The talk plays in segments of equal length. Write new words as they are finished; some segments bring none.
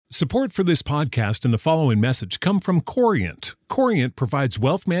Support for this podcast and the following message come from Corient. Corient provides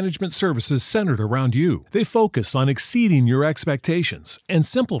wealth management services centered around you. They focus on exceeding your expectations and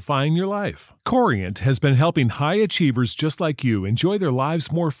simplifying your life. Corient has been helping high achievers just like you enjoy their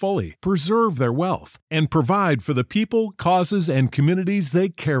lives more fully, preserve their wealth, and provide for the people, causes, and communities they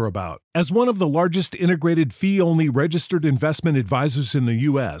care about. As one of the largest integrated fee-only registered investment advisors in the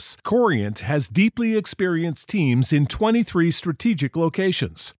U.S., Corient has deeply experienced teams in 23 strategic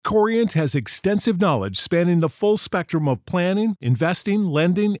locations. Corient has extensive knowledge spanning the full spectrum of planning, investing,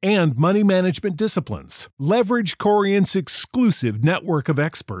 lending, and money management disciplines. Leverage Corient's exclusive network of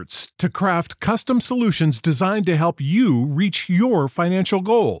experts to craft custom solutions designed to help you reach your financial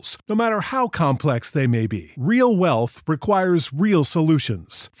goals, no matter how complex they may be. Real wealth requires real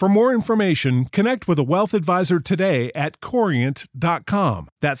solutions. For more information, connect with a wealth advisor today at Corient.com.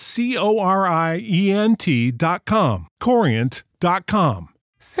 That's Corient.com. Corient.com.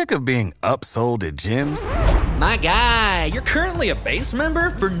 Sick of being upsold at gyms? My guy, you're currently a base member?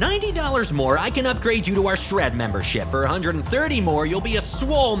 For $90 more, I can upgrade you to our Shred membership. For $130 more, you'll be a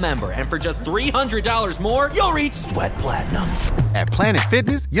Swole member. And for just $300 more, you'll reach Sweat Platinum. At Planet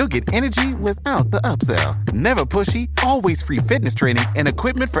Fitness, you'll get energy without the upsell. Never pushy, always free fitness training and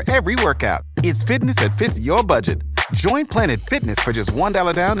equipment for every workout. It's fitness that fits your budget. Join Planet Fitness for just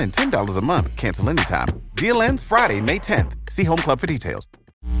 $1 down and $10 a month. Cancel anytime. Deal ends Friday, May 10th. See Home Club for details.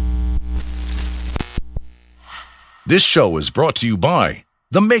 This show is brought to you by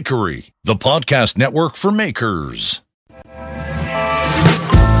The Makery, the podcast network for makers.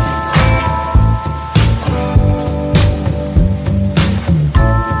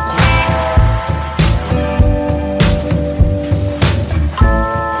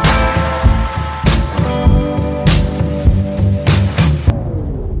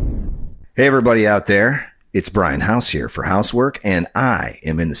 Hey, everybody out there. It's Brian House here for Housework, and I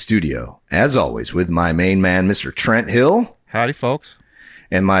am in the studio, as always, with my main man, Mr. Trent Hill. Howdy, folks.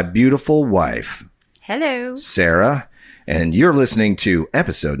 And my beautiful wife. Hello. Sarah. And you're listening to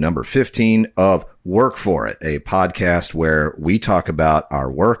episode number 15 of Work For It, a podcast where we talk about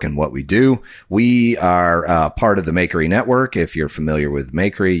our work and what we do. We are part of the Makery Network. If you're familiar with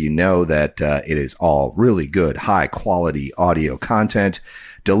Makery, you know that it is all really good, high-quality audio content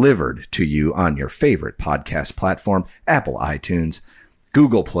delivered to you on your favorite podcast platform, Apple iTunes,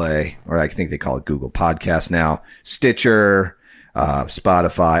 Google Play, or I think they call it Google Podcast now, Stitcher,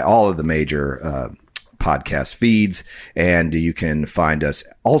 Spotify, all of the major podcast feeds. And you can find us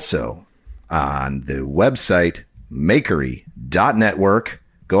also on the website, makery.network.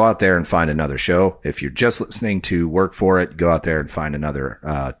 Go out there and find another show. If you're just listening to Work For It, go out there and find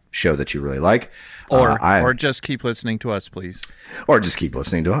another show that you really like. Or just keep listening to us, please. Or just keep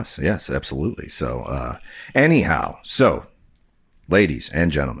listening to us. Yes, absolutely. So anyhow, ladies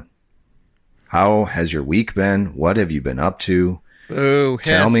and gentlemen, how has your week been? What have you been up to? Boo.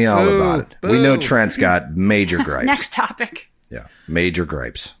 Tell me all about it. Boo. We know Trent's got major gripes. Next topic. Yeah, major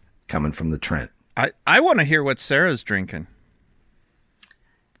gripes coming from the Trent. I want to hear what Sarah's drinking.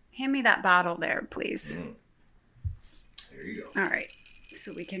 Hand me that bottle there, please. There you go. All right.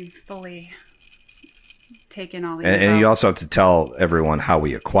 So we can fully take in all these. And you also have to tell everyone how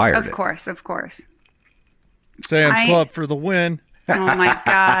we acquired it. Of course. Sam's Club for the win. Oh, my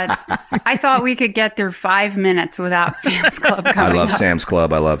God. I thought we could get through 5 minutes without Sam's Club coming I love up. Sam's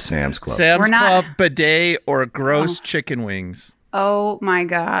Club. I love Sam's Club. Sam's Club, bidet, or gross chicken wings. Oh, my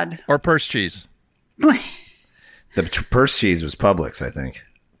God. Or purse cheese. The purse cheese was Publix, I think.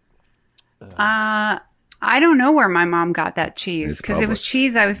 I don't know where my mom got that cheese because it was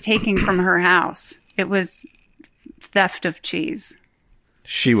cheese I was taking from her house. It was theft of cheese.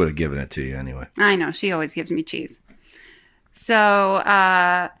 She would have given it to you anyway. I know. She always gives me cheese. So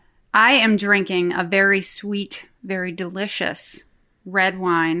I am drinking a very sweet, very delicious red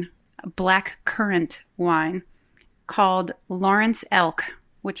wine, a black currant wine called Lawrence Elk,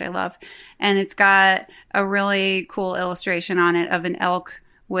 which I love. And it's got a really cool illustration on it of an elk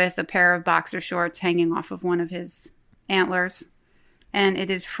with a pair of boxer shorts hanging off of one of his antlers. And it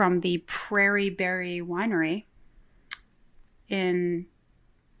is from the Prairie Berry Winery in...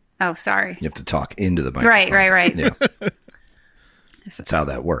 Oh, sorry. You have to talk into the microphone. Right. Yeah. That's how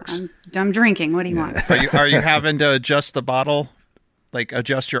that works. I'm drinking. What do you want? Are you having to adjust the bottle? Like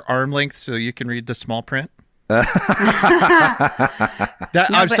adjust your arm length so you can read the small print?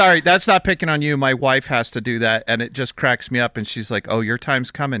 Sorry, that's not picking on you. My wife has to do that, and it just cracks me up. And she's like, "Oh, your time's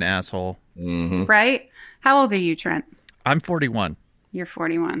coming, asshole." Mm-hmm. Right? How old are you, Trent? I'm 41. You're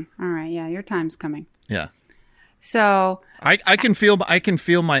 41. All right, yeah, your time's coming. Yeah. So I can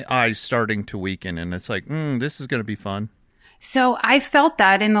feel my eyes starting to weaken, and it's like, this is going to be fun. So I felt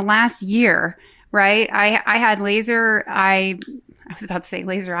that in the last year, right? I had laser eye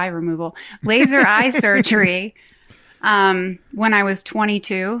surgery when I was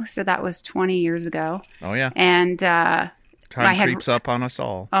 22. So that was 20 years ago. Oh, yeah. And Time creeps up on us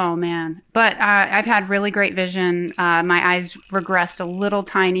all. Oh, man. But I've had really great vision. My eyes regressed a little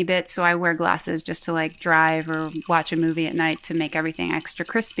tiny bit, so I wear glasses just to like drive or watch a movie at night to make everything extra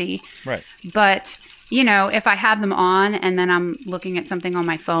crispy. Right. But, you know, if I have them on and then I'm looking at something on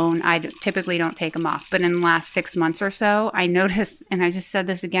my phone, I typically don't take them off. But in the last 6 months or so, I noticed, and I just said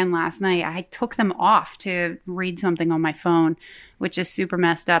this again last night, I took them off to read something on my phone, which is super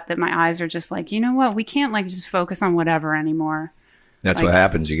messed up, that my eyes are just like, you know what? We can't like just focus on whatever anymore. That's like, what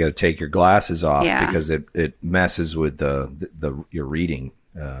happens. You got to take your glasses off Yeah. because it messes with your reading.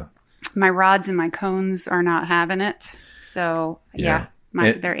 My rods and my cones are not having it. So Yeah.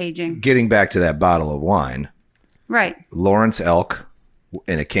 they're aging. Getting back to that bottle of wine, Right. Lawrence Elk,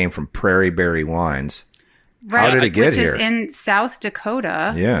 and it came from Prairie Berry Wines. Right. How did it get Which here? is in South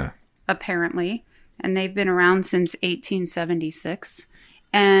Dakota, Yeah. apparently. And they've been around since 1876.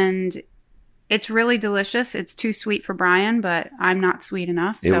 And it's really delicious. It's too sweet for Brian, but I'm not sweet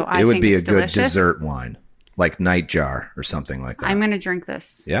enough. So I it would think be a it's good delicious. dessert wine, like Nightjar or something like that. I'm going to drink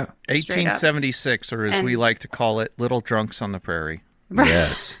this. Yeah. Straight up. 1876, or as And- we like to call it, Little Drunks on the Prairie.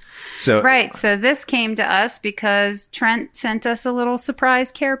 Yes. So Right. So this came to us because Trent sent us a little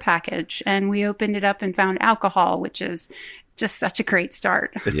surprise care package, and we opened it up and found alcohol, which is just such a great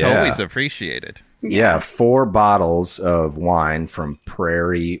start. It's Yeah. always appreciated. Yeah, 4 bottles of wine from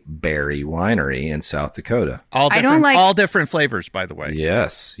Prairie Berry Winery in South Dakota. All I different, don't like- all different flavors, by the way.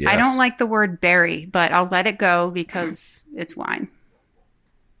 Yes, yes. I don't like the word berry, but I'll let it go because it's wine.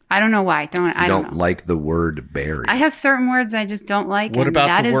 I don't know why. I don't know. like the word berry. I have certain words I just don't like, What and about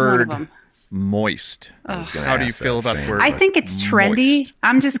that the is one of word them. moist? I was gonna How do you ask feel that about the same. word? I think it's trendy. Moist.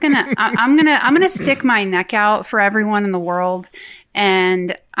 I'm just gonna I'm gonna stick my neck out for everyone in the world,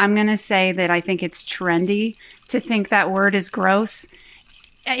 and I'm gonna say that I think it's trendy to think that word is gross.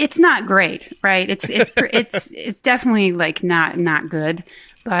 It's not great, right? It's definitely like not good,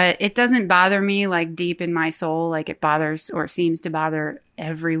 but it doesn't bother me like deep in my soul like it bothers or seems to bother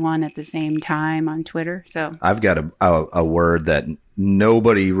everyone at the same time on Twitter. So I've got a word that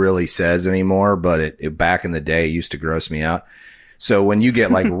nobody really says anymore, but it back in the day used to gross me out. So when you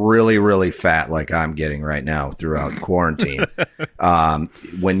get like really, really fat, like I'm getting right now throughout quarantine,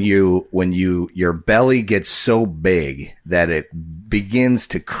 when your belly gets so big that it begins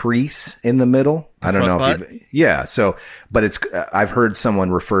to crease in the middle. I don't know if you've, yeah. So, but I've heard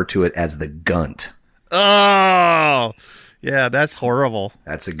someone refer to it as the gunt. Oh, yeah, that's horrible.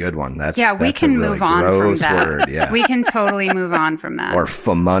 That's a good one. That's we that's can a really move on from gross that. word. Yeah. We can totally move on from that. Or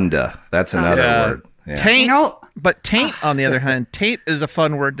famunda. That's another Yeah. word. Yeah. Taint, You know- but taint, on the other hand, taint is a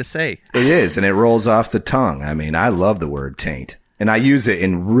fun word to say. It is, and it rolls off the tongue. I mean, I love the word taint, and I use it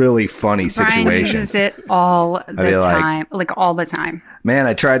in really funny Brian situations. uses it all the be like- time, like all the time. Man,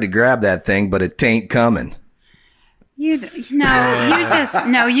 I tried to grab that thing, but it tain't coming. You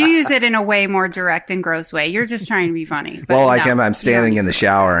use it in a way more direct and gross way. You're just trying to be funny. But Well, like no, I'm standing you in don't the use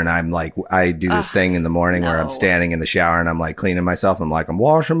shower, and I'm like, I do this thing in the morning where I'm no. standing in the shower, and I'm like cleaning myself. I'm like, I'm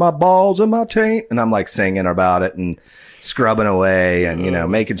washing my balls and my taint, and I'm like singing about it and scrubbing away,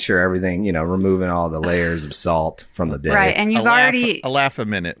 and making sure everything, removing all the layers of salt from the day. it. Right, and you've already a laugh a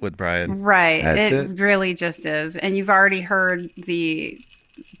minute with Brian. right. That's It it. really just is, and you've already heard the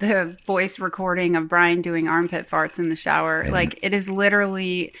voice recording of Brian doing armpit farts in the shower. Like it is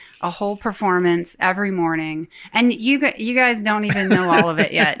literally a whole performance every morning, and you guys don't even know all of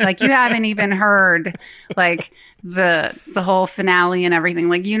it yet. Like you haven't even heard like the whole finale and everything.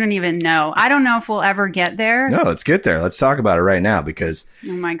 Like you don't even know. I don't know if we'll ever get there. No, let's get there. Let's talk about it right now because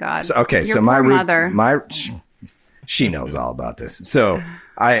Oh my god. So, okay, Your so my poor mother. she knows all about this. So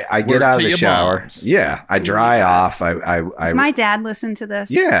I get Word out of to the your shower. moms. Yeah, I dry off. Does my dad listen to this?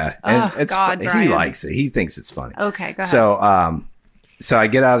 yeah, and Oh, it's God, he Brian. likes it. He thinks it's funny. Okay, go ahead. So I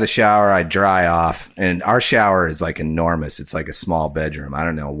get out of the shower, I dry off, and our shower is like enormous. It's like a small bedroom. I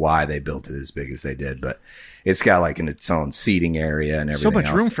don't know why they built it as big as they did, but it's got like its own seating area and everything So much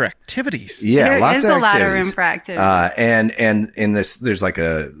else. room for activities. Yeah, There lots is of a lot of activities. room for activities. And in this, there's like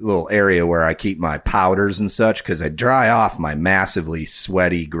a little area where I keep my powders and such because I dry off my massively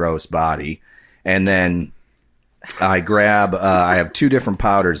sweaty, gross body, and then I grab. I have 2 different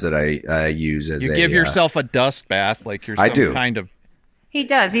powders that I use as You a, give yourself a dust bath, like you're I some do. kind of He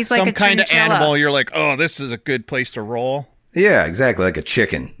does. He's like some a kind of chinchilla. animal. You're like, oh, this is a good place to roll. Yeah, exactly. Like a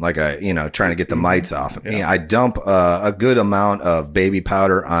chicken, like trying to get the mites off of me. I dump a good amount of baby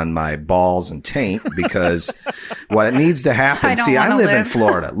powder on my balls and taint because what needs to happen. I live in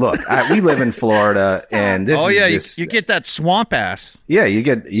Florida. Look, we live in Florida, and this is just, you get that swamp ass. Yeah, you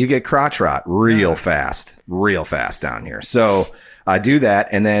get crotch rot real fast down here. So I do that,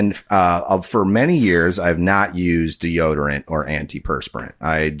 and then for many years I've not used deodorant or antiperspirant.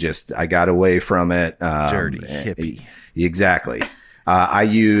 I got away from it. Dirty hippie. Exactly. I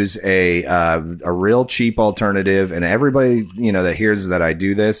use a real cheap alternative, and everybody that hears that I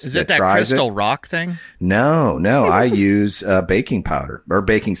do this is it that Crystal Rock thing? No, I use baking powder or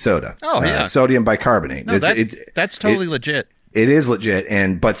baking soda. Oh yeah, sodium bicarbonate. No, that's totally legit. It is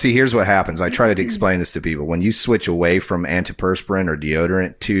legit, but see, here's what happens. I try to explain this to people. When you switch away from antiperspirant or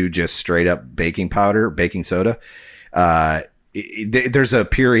deodorant to just straight up baking powder, baking soda, there's a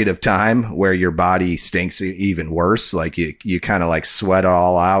period of time where your body stinks even worse. Like you kind of like sweat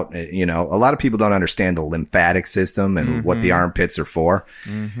all out. A lot of people don't understand the lymphatic system and what the armpits are for,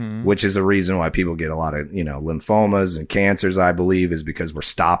 which is a reason why people get a lot of, lymphomas and cancers, I believe, is because we're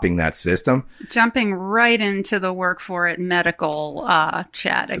stopping that system. Jumping right into the work for it medical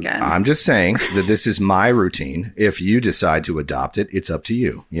chat again. I'm just saying that this is my routine. If you decide to adopt it, it's up to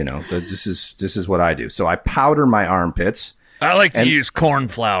you. This is what I do. So I powder my armpits. I like to use corn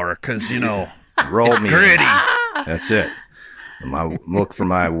flour because, roll it's me gritty. That's it. Look for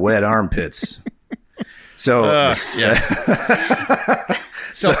my wet armpits. So,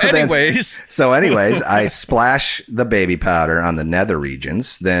 anyways, I splash the baby powder on the nether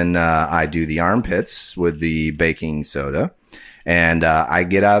regions. Then I do the armpits with the baking soda. And I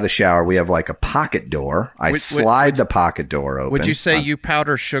get out of the shower. We have like a pocket door. I slide the pocket door open. Would you say you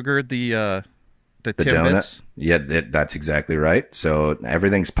powder sugar the donut? Yeah, that's exactly right. So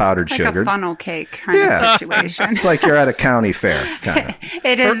everything's powdered like sugar. A funnel cake kind of situation. It's like you're at a county fair, kind of.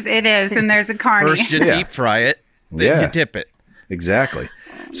 It is, and there's a carny. First you deep fry it, then you dip it. Exactly.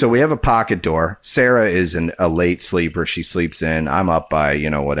 So we have a pocket door. Sarah is a late sleeper. She sleeps in. I'm up by,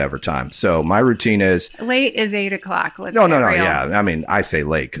 whatever time. So my routine is... Late is 8 o'clock. No. Yeah. I mean, I say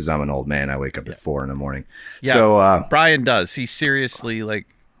late because I'm an old man. I wake up at 4 a.m. Yeah, so Brian does. He seriously,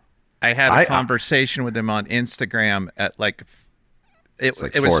 I had a conversation with him on Instagram at it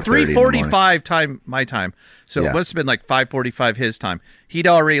was 3:45 my time, so it must have been 5:45 his time. He'd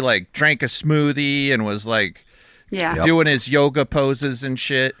already drank a smoothie and was doing his yoga poses and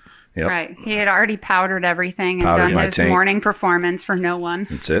shit. Yep. Right, he had already powdered everything and done his morning performance for no one.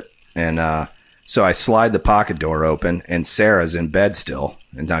 That's it. And so I slide the pocket door open, and Sarah's in bed still,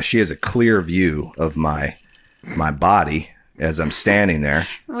 and now she has a clear view of my body as I'm standing there.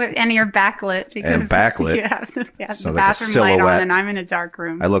 And you're backlit because you have the bathroom light on, and I'm in a dark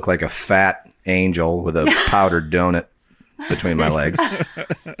room. I look like a fat angel with a powdered donut between my legs.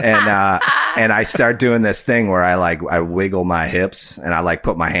 And I start doing this thing where I wiggle my hips and I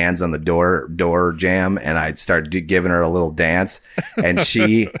put my hands on the door jamb, and I start giving her a little dance, and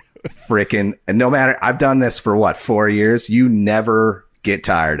she freaking, and no matter, I've done this for 4 years, you never get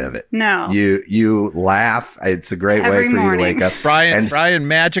tired of it. No. You laugh. It's a great way for you to wake up. Brian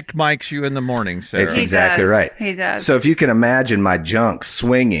Magic Mikes you in the morning, Sarah. It's exactly right. He does. So if you can imagine my junk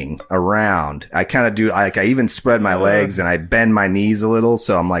swinging around, I kind of do, I even spread my legs and I bend my knees a little.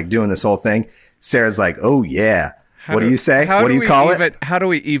 So I'm doing this whole thing. Sarah's like, oh yeah. What do you say? What do you call it? How do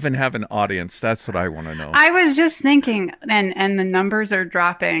we even have an audience? That's what I want to know. I was just thinking, and the numbers are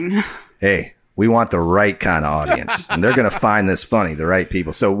dropping. Hey, we want the right kind of audience, and they're going to find this funny, the right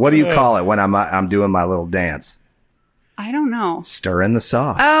people. So what do you call it when I'm doing my little dance? I don't know. Stir in the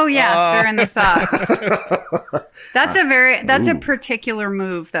sauce. Oh yeah, stir in the sauce. That's a particular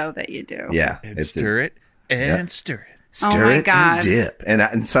move though that you do. Yeah, stir it and stir it. Stir it and dip.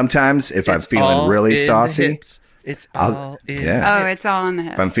 And sometimes if I'm feeling really saucy, it's all in the hips. Oh, it's all in the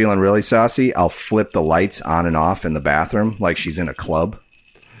hips. If I'm feeling really saucy, I'll flip the lights on and off in the bathroom like she's in a club.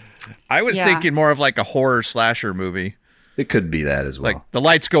 I was thinking more of a horror slasher movie. It could be that as well. The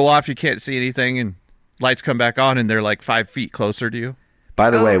lights go off, you can't see anything, and lights come back on, and they're 5 feet closer to you.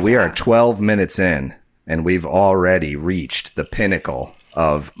 By the way, we are 12 minutes in, and we've already reached the pinnacle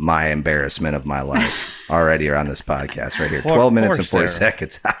of my embarrassment of my life already on this podcast right here. 12 minutes and 40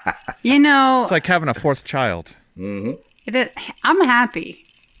 seconds. It's like having a fourth child. Mm-hmm. I'm happy.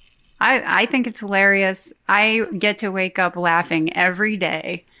 I think it's hilarious. I get to wake up laughing every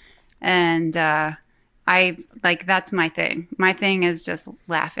day. And that's my thing. My thing is just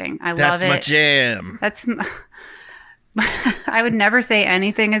laughing. I love it. That's my jam. I would never say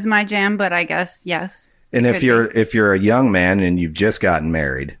anything is my jam, but I guess yes. And if you're a young man and you've just gotten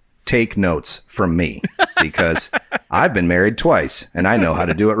married, take notes from me because I've been married twice, and I know how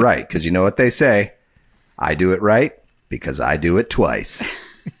to do it right. Because you know what they say? I do it right because I do it twice.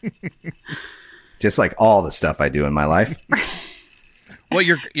 Just like all the stuff I do in my life. Well,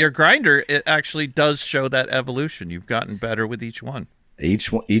 your grinder, it actually does show that evolution. You've gotten better with each one.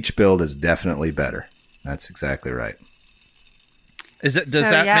 Each build is definitely better. That's exactly right. Does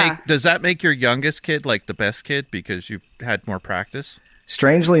that make your youngest kid like the best kid because you've had more practice?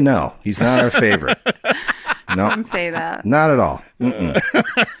 Strangely, no. He's not our favorite. No, don't say that. Not at all.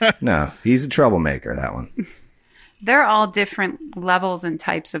 No, he's a troublemaker. That one. They're all different levels and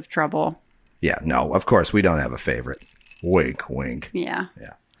types of trouble. Yeah. No, of course we don't have a favorite. Wink, wink. Yeah.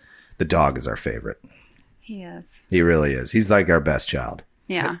 Yeah. The dog is our favorite. He is. He really is. He's like our best child.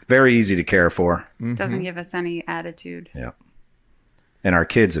 Yeah. Very easy to care for. Doesn't give us any attitude. Yeah. And our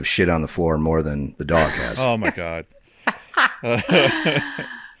kids have shit on the floor more than the dog has. Oh my God.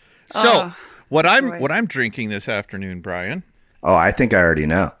 So what I'm drinking this afternoon, Brian. Oh, I think I already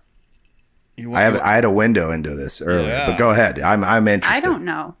know. I had a window into this earlier, but go ahead. I'm interested. I don't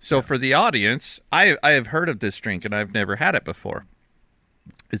know. So for the audience, I have heard of this drink and I've never had it before.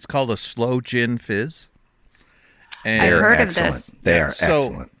 It's called a slow gin fizz. And I've heard excellent. of this. They are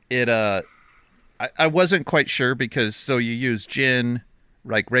excellent. It I wasn't quite sure because you use gin,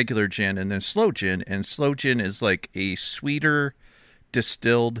 like regular gin, and then slow gin, and slow gin is like a sweeter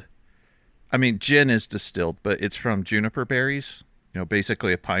distilled. I mean, gin is distilled, but it's from juniper berries.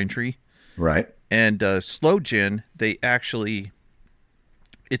 Basically a pine tree. Right. And slow gin,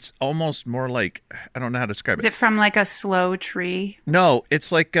 it's almost more like, I don't know how to describe it. Is it from like a slow tree? No,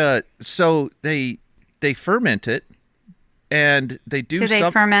 it's like so they ferment it and they do. Do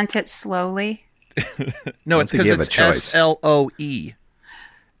they ferment it slowly? No, it's because it's SLOE.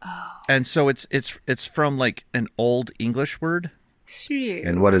 Oh. And so it's from like an old English word. Shoot.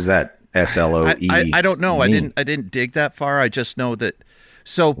 And what is that? SLOE. I don't know. mean? I didn't dig that far. I just know that.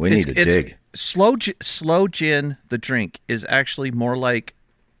 So we need to dig. Slow gin, the drink, is actually more like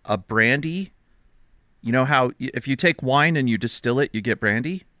a brandy. You know how if you take wine and you distill it, you get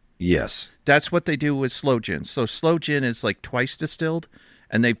brandy? Yes. That's what they do with slow gin. So slow gin is like twice distilled,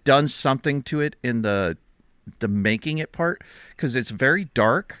 and they've done something to it in the making it part because it's very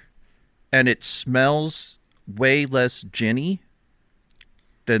dark and it smells way less ginny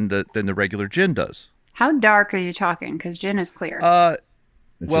than the regular gin does. How dark are you talking? Because gin is clear.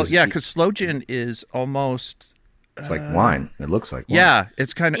 Because slow gin is almost. It's like wine. It looks like wine. Yeah,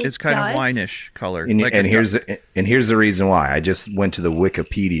 it's kind of wine-ish color. And here's the reason why. I just went to the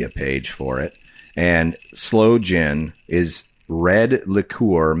Wikipedia page for it, and slow gin is red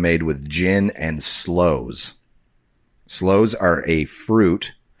liqueur made with gin and sloes. Sloes are a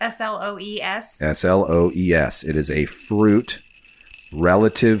fruit. SLOES. SLOES. It is a fruit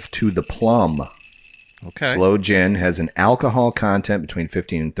relative to the plum. Okay. Slow gin has an alcohol content between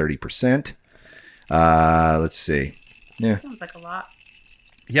 15 and 30%. Let's see. Yeah. Sounds like a lot.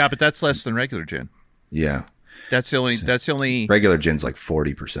 Yeah, but that's less than regular gin. Yeah. That's the only regular gin's like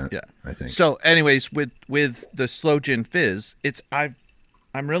 40%. Yeah, I think. So, anyways, with the slow gin fizz, I'm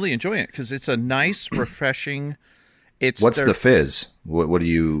really enjoying it because it's a nice, refreshing. What's the fizz? What do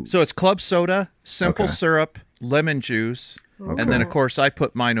you? So it's club soda, simple syrup, lemon juice, and then of course I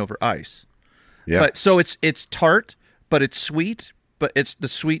put mine over ice. Yeah. But so it's tart, but it's sweet. But the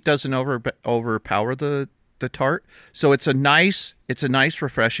sweet doesn't overpower the tart. So it's a nice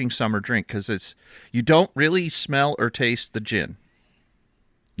refreshing summer drink because you don't really smell or taste the gin.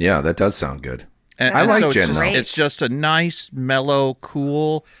 Yeah, that does sound good. And I like gin. It's just a nice, mellow,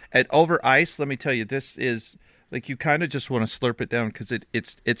 cool. And over ice, let me tell you, this is like you kind of just want to slurp it down because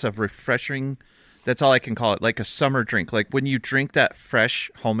it's a refreshing. That's all I can call it, like a summer drink. Like when you drink that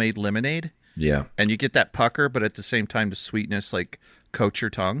fresh homemade lemonade. Yeah. And you get that pucker, but at the same time, the sweetness like coats your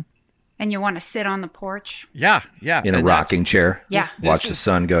tongue. And you want to sit on the porch. Yeah. In a rocking chair. Yeah. Watch the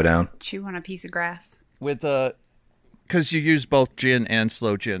sun go down. Chew on a piece of grass. Because you use both gin and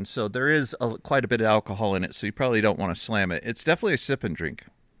slow gin, so there is quite a bit of alcohol in it, so you probably don't want to slam it. It's definitely a sip and drink.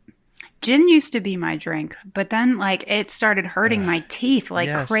 Gin used to be my drink, but then it started hurting my teeth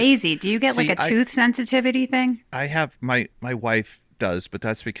crazy. Do you get a tooth sensitivity thing? I have my wife does, but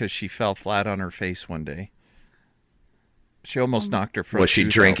that's because she fell flat on her face one day. She almost knocked her front. Was she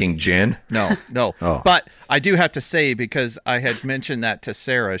drinking gin? No. Oh. But I do have to say, because I had mentioned that to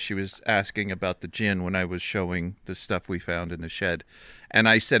Sarah, she was asking about the gin when I was showing the stuff we found in the shed. And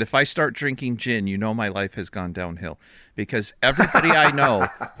I said, if I start drinking gin, my life has gone downhill. Because everybody I know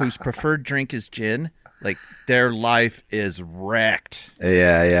whose preferred drink is gin, their life is wrecked.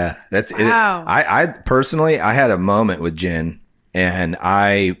 Yeah. That's wow. I personally, I had a moment with gin. And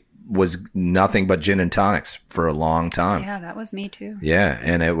I was nothing but gin and tonics for a long time. Yeah, that was me too. Yeah,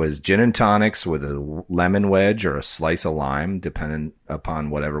 and it was gin and tonics with a lemon wedge or a slice of lime, depending upon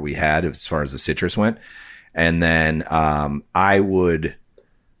whatever we had as far as the citrus went. And then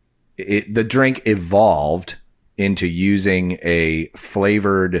the drink evolved into using a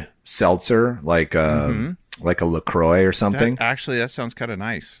flavored seltzer, like a LaCroix or something. That sounds kind of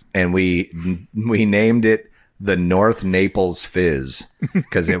nice. And we named it the North Naples Fizz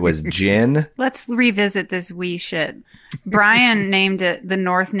because it was gin. Let's revisit this wee shit. Brian named it the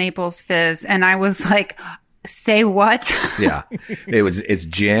North Naples Fizz, and I was like, say what? Yeah. It's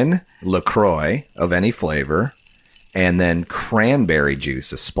gin, LaCroix of any flavor, and then cranberry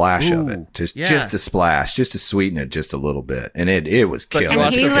juice, a splash of it. Just a splash, just to sweeten it just a little bit. And it was killer. You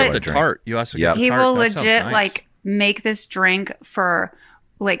also get the tart. He will legit like make this drink for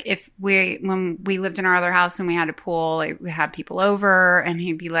like when we lived in our other house and we had a pool, like, we had people over, and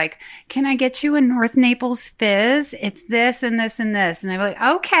he'd be like, "Can I get you a North Naples Fizz? It's this and this and this." And they'd be like,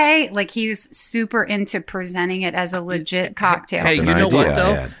 "Okay." Like, he was super into presenting it as a legit cocktail. Hey, you know what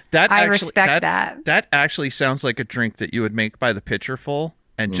though? I respect that. That actually sounds like a drink that you would make by the pitcher full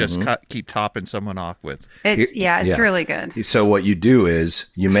and just keep topping someone off with. It's really good. So what you do is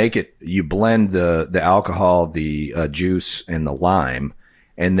you blend the alcohol, the juice, and the lime,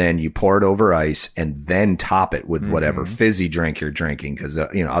 and then you pour it over ice and then top it with whatever fizzy drink you're drinking, because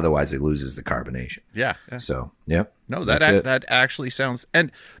otherwise it loses the carbonation. Yeah. So, yep. No, that actually sounds,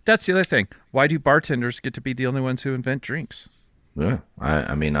 and that's the other thing. Why do bartenders get to be the only ones who invent drinks? Yeah,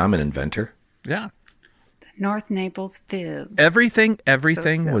 I'm an inventor. Yeah. The North Naples Fizz. Everything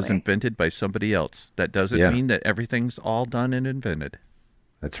was invented by somebody else. That doesn't mean that everything's all done and invented.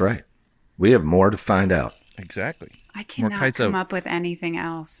 That's right. We have more to find out. Exactly. I cannot come up with anything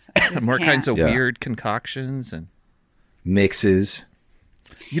else. More kinds of weird concoctions and mixes.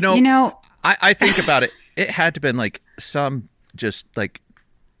 I think about it. It had to have been like some just like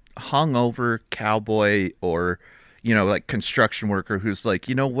hungover cowboy or, like construction worker who's like,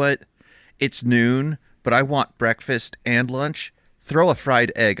 you know what? It's noon, but I want breakfast and lunch. Throw a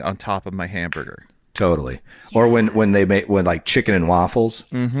fried egg on top of my hamburger. Totally. Or when they make like chicken and waffles,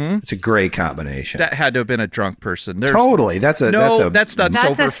 it's a great combination. That had to have been a drunk person. Totally. That's not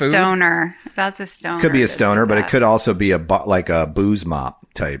That's a stoner. That's a stoner. Could be a stoner, but it could also be like a booze mop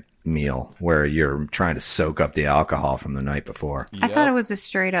type meal where you're trying to soak up the alcohol from the night before. I thought it was a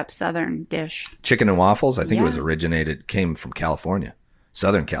straight up Southern dish. Chicken and waffles, I think came from California,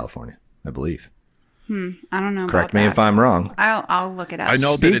 Southern California, I believe. I don't know. Correct me if I'm wrong. I'll look it up. I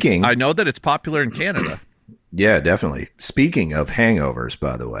know that it's popular in Canada. Yeah, definitely. Speaking of hangovers,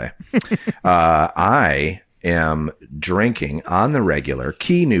 by the way, I am drinking on the regular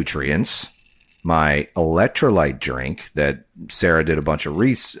Key Nutrients, my electrolyte drink that Sarah did a bunch of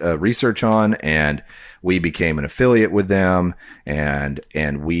research on, and we became an affiliate with them, and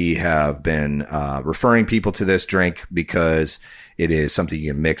we have been referring people to this drink because it is something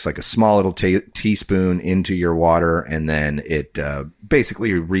you can mix like a small little teaspoon into your water, and then it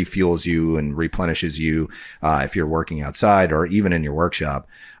basically refuels you and replenishes you if you're working outside or even in your workshop.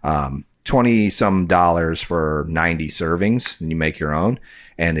 $20-some for 90 servings, and you make your own,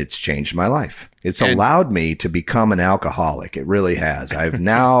 and it's changed my life. It's allowed me to become an alcoholic. It really has. I've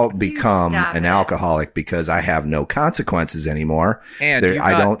now become an alcoholic because I have no consequences anymore. And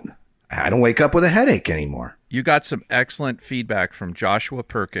I don't wake up with a headache anymore. You got some excellent feedback from Joshua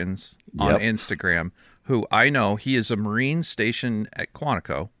Perkins on Instagram, who I know he is a Marine stationed at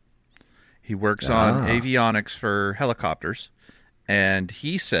Quantico. He works on avionics for helicopters, and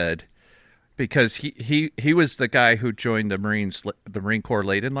he said, because he was the guy who joined the Marine Corps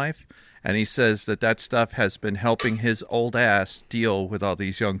late in life, and he says that stuff has been helping his old ass deal with all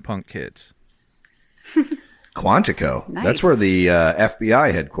these young punk kids. Quantico. Nice. That's where the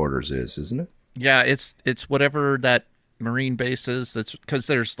FBI headquarters is, isn't it? Yeah, it's whatever that Marine base is. That's because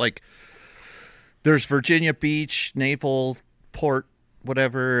there's Virginia Beach, Naval Port,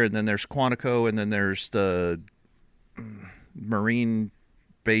 whatever, and then there's Quantico, and then there's the Marine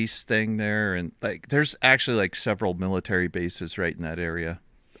base thing there, and like there's actually like several military bases right in that area.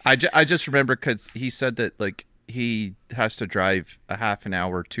 I just remember because he said that like he has to drive a half an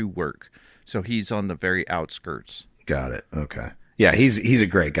hour to work, so he's on the very outskirts. Got it. Okay. Yeah, he's a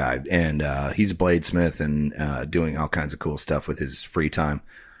great guy, and he's a bladesmith and doing all kinds of cool stuff with his free time.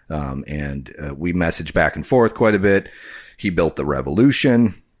 And we message back and forth quite a bit. He built the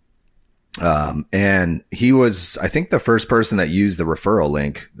Revolution. And he was, I think, the first person that used the referral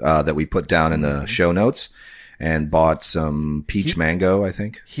link that we put down in the show notes and bought some peach mango, I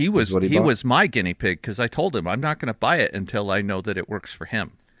think. He was my guinea pig because I told him I'm not going to buy it until I know that it works for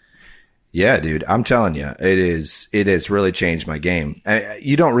him. Yeah, dude, I'm telling you, it has really changed my game.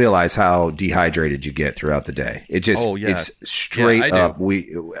 You don't realize how dehydrated you get throughout the day. It just, it's straight up.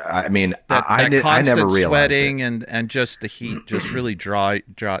 I never realized sweating it. and just the heat just really draws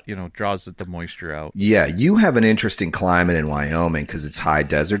the moisture out. Yeah, you have an interesting climate in Wyoming because it's high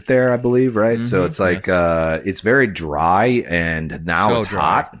desert there, I believe, right? Mm-hmm, so it's like it's very dry, and now it's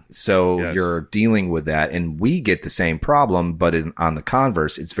hot. So you're dealing with that, and we get the same problem, but on the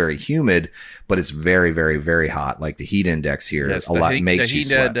converse, it's very humid. But it's very, very, very hot. Like the heat index here, makes you sweat. The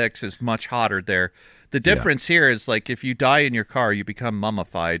heat index is much hotter there. The difference here is like if you die in your car, you become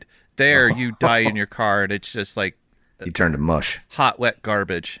mummified. There, you die in your car, and it's just like you turn to mush, hot, wet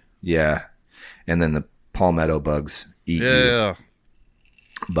garbage. Yeah, and then the palmetto bugs eat you.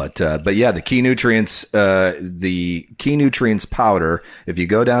 But yeah, the key nutrients powder, if you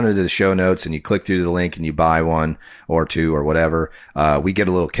go down into the show notes and you click through the link and you buy one or two or whatever, we get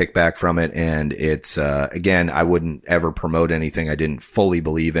a little kickback from it. And it's, again, I wouldn't ever promote anything I didn't fully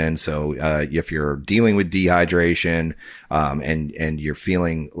believe in. So, if you're dealing with dehydration, and you're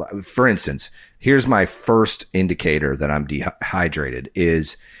feeling, for instance, here's my first indicator that I'm dehydrated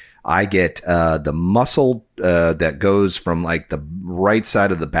is I get the muscle that goes from like the right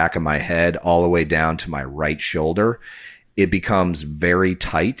side of the back of my head all the way down to my right shoulder. It becomes very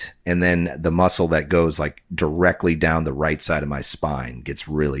tight. And then the muscle that goes like directly down the right side of my spine gets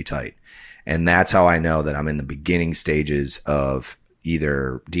really tight. And that's how I know that I'm in the beginning stages of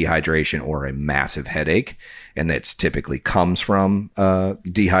either dehydration or a massive headache. And that's typically comes from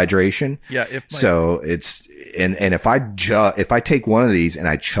dehydration. Yeah. And if I take one of these and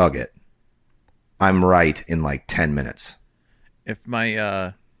I chug it, I'm right in like 10 minutes. If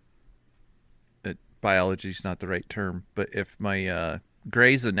my biology's not the right term, but if my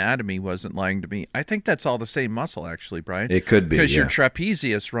Grey's Anatomy wasn't lying to me, I think that's all the same muscle, actually, Brian. It could be, because your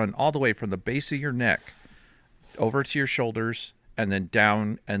trapezius run all the way from the base of your neck over to your shoulders and then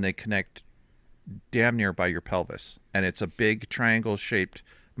down, and they connect damn near by your pelvis, and it's a big triangle-shaped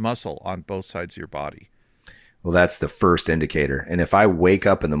muscle on both sides of your body. Well, that's the first indicator. And if I wake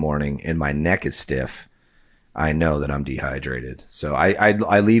up in the morning and my neck is stiff, I know that I'm dehydrated. So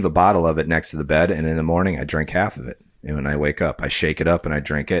I leave a bottle of it next to the bed, and in the morning I drink half of it. And when I wake up, I shake it up and I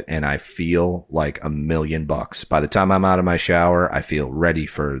drink it, and I feel like $1,000,000. By the time I'm out of my shower, I feel ready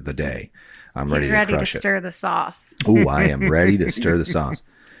for the day. I'm ready to crush it. Ready to stir the sauce. Ooh, I am ready to stir the sauce.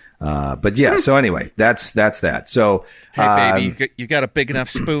 But yeah, so anyway, that's that. So hey, baby, you got a big enough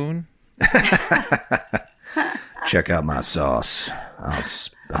spoon? Check out my sauce. I'll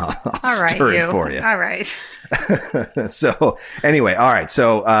right, stir it for you. All right. So anyway, all right.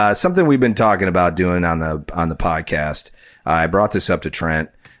 So something we've been talking about doing on the podcast. I brought this up to Trent.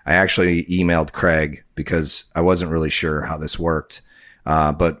 I actually emailed Craig because I wasn't really sure how this worked.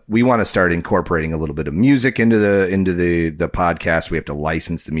 But we want to start incorporating a little bit of music into the podcast. We have to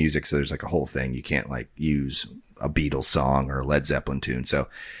license the music, so there's like a whole thing. You can't like use a Beatles song or a Led Zeppelin tune. So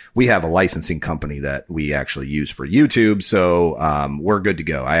we have a licensing company that we actually use for YouTube. So we're good to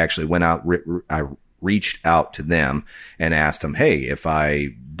go. I actually went out, I reached out to them and asked them, hey, if I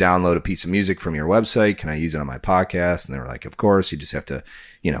download a piece of music from your website, can I use it on my podcast? And they were like, of course. You just have to,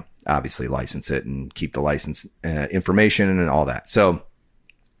 obviously license it and keep the license information and all that. So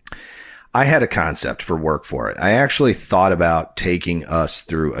I had a concept for Work For It. I actually thought about taking us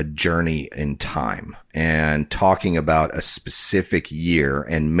through a journey in time and talking about a specific year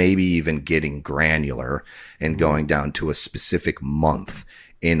and maybe even getting granular and going down to a specific month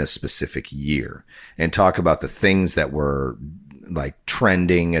in a specific year and talk about the things that were like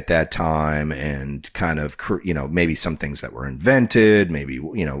trending at that time and kind of, maybe some things that were invented, maybe,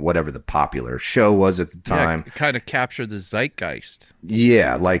 whatever the popular show was at the time. Yeah, kind of capture the zeitgeist.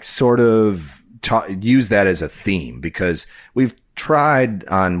 Yeah, like sort of use that as a theme because we've tried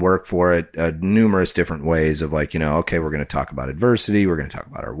on Work For It numerous different ways of like, okay, we're going to talk about adversity. We're going to talk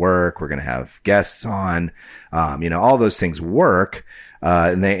about our work. We're going to have guests on, all those things work.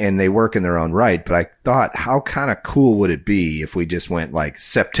 And they work in their own right. But I thought, how kind of cool would it be if we just went like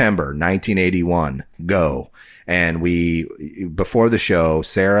September 1981, go. And before the show,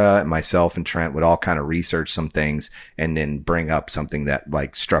 Sarah, myself, and Trent would all kind of research some things and then bring up something that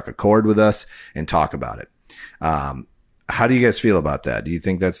like struck a chord with us and talk about it. How do you guys feel about that? Do you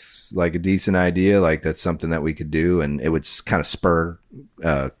think that's like a decent idea? Like that's something that we could do and it would kind of spur,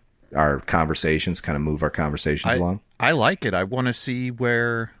 our conversations, kind of move our conversations along? I like it. I want to see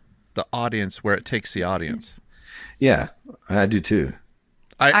where it takes the audience. Yeah, I do too.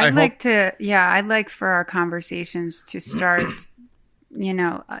 I'd like for our conversations to start,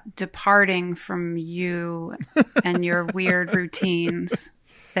 departing from you and your weird routines.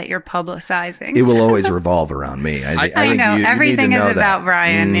 that you're publicizing. It will always revolve around me. I know. Everything is about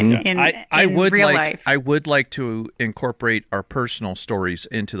Brian in real life. I would like to incorporate our personal stories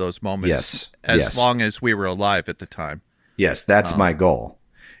into those moments. As long as we were alive at the time. Yes, that's my goal.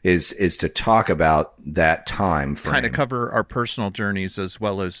 Is to talk about that time frame. Kind of cover our personal journeys as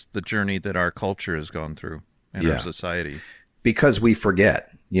well as the journey that our culture has gone through in our society. Because we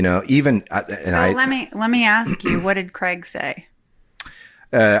forget, even. Let me ask you, what did Craig say?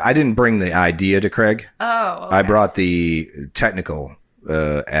 I didn't bring the idea to Craig. Oh, okay. I brought the technical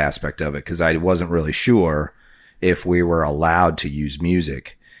aspect of it because I wasn't really sure if we were allowed to use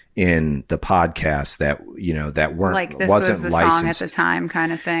music in the podcast that weren't like this wasn't was the licensed song at the time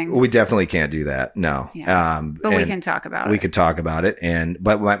kind of thing. We definitely can't do that. No. Yeah. But we can talk about it. We could talk about it.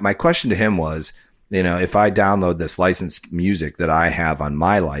 But my question to him was, if I download this licensed music that I have on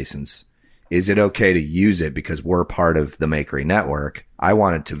my license, is it okay to use it because we're part of the Makery Network? I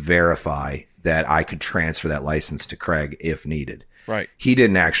wanted to verify that I could transfer that license to Craig if needed. Right. He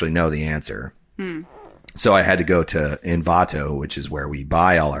didn't actually know the answer. So I had to go to Envato, which is where we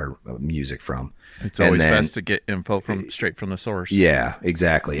buy all our music from. It's always best to get info straight from the source. Yeah,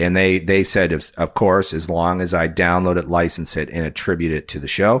 exactly. And they said, of course, as long as I download it, license it, and attribute it to the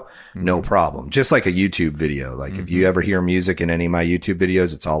show, no problem. Just like a YouTube video. Like if you ever hear music in any of my YouTube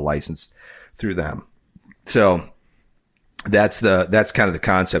videos, it's all licensed through them. So that's kind of the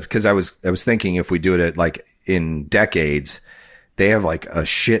concept. Because I was thinking if we do it at like in decades, they have like a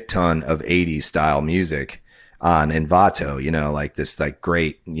shit ton of 80s style music on Envato, like this like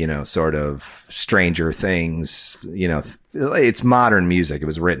great, sort of Stranger Things, it's modern music. It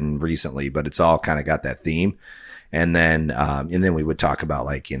was written recently, but it's all kind of got that theme. And then we would talk about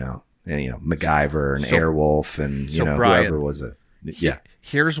like, MacGyver and Airwolf and, Brian, whoever was it. Yeah.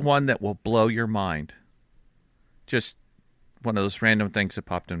 Here's one that will blow your mind. Just one of those random things that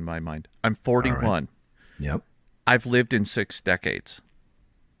popped in my mind. I'm 41. Right. Yep. I've lived in 6 decades.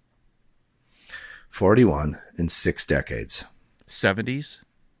 41 in 6 decades. 70s,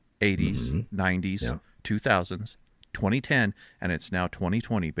 80s, 90s, 2000s, 2010, and it's now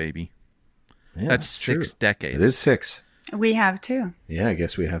 2020, baby. Yeah, that's 6 decades. It is 6. We have 2. Yeah, I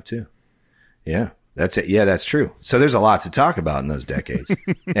guess we have 2. Yeah, that's it. Yeah, that's true. So there's a lot to talk about in those decades.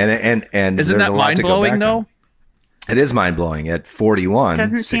 and isn't that mind-blowing, though? It is mind-blowing at 41. It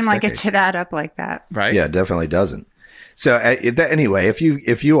doesn't seem like it should add up like that. Right? Yeah, it definitely doesn't. So anyway, if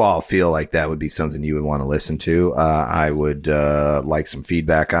you all feel like that would be something you would want to listen to, I would like some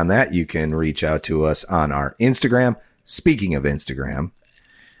feedback on that. You can reach out to us on our Instagram. Speaking of Instagram,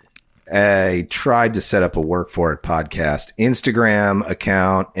 I tried to set up a Work For It podcast Instagram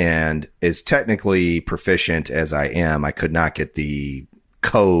account, and as technically proficient as I am, I could not get the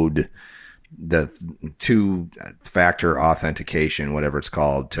code, the 2-factor authentication, whatever it's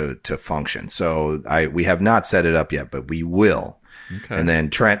called, to function. So we have not set it up yet, but we will. Okay. And then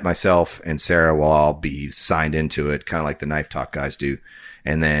Trent, myself, and Sarah will all be signed into it, kind of like the Knife Talk guys do.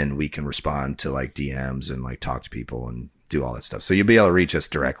 And then we can respond to like DMs and like talk to people and do all that stuff. So you'll be able to reach us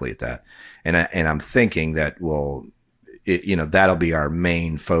directly at that. And I'm thinking that that'll be our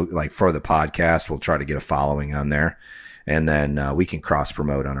main like for the podcast. We'll try to get a following on there. And then we can cross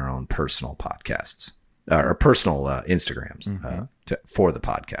promote on our own personal podcasts or personal Instagrams for the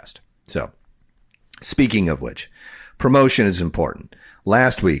podcast. So speaking of which, promotion is important.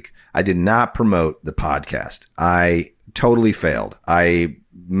 Last week, I did not promote the podcast. I totally failed. We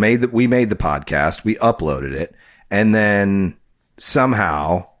made the podcast, we uploaded it, and then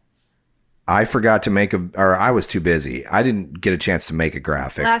somehow I forgot to I was too busy. I didn't get a chance to make a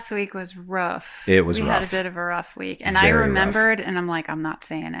graphic. Last week was rough. It was rough. We had a bit of a rough week. And I remembered, and I'm like, I'm not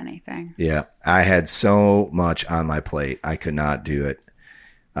saying anything. Yeah. I had so much on my plate. I could not do it.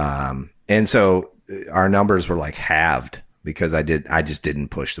 And so our numbers were like halved because I just didn't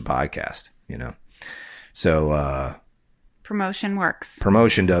push the podcast, So promotion works.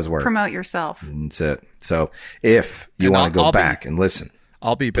 Promotion does work. Promote yourself. That's it. So if you want to go back and listen,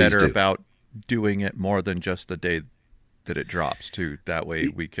 I'll be better about doing it more than just the day that it drops too. That way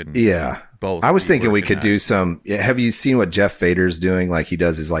we can both. I was thinking we could do some. Have you seen what Jeff Fader's doing? Like he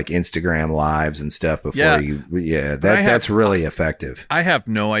does his like Instagram lives and stuff before that's really effective. I have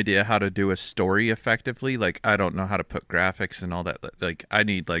no idea how to do a story effectively. Like I don't know how to put graphics and all that. Like I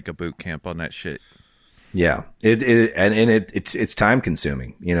need like a boot camp on that shit. Yeah, it's time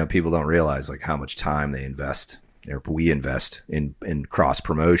consuming. People don't realize like how much time they invest. We invest in cross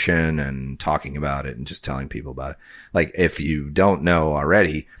promotion and talking about it and just telling people about it. Like if you don't know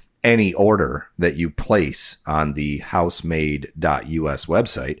already, any order that you place on the housemade.us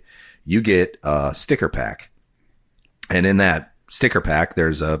website, you get a sticker pack. And in that sticker pack,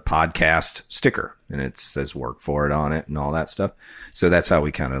 there's a podcast sticker, and it says "Work For It" on it and all that stuff. So that's how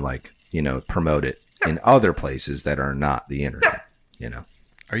we kind of like, promote it in other places that are not the internet.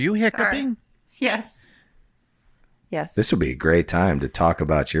 Are you hiccuping? Yes. Yes. This would be a great time to talk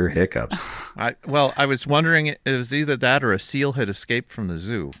about your hiccups. I was wondering, it was either that or a seal had escaped from the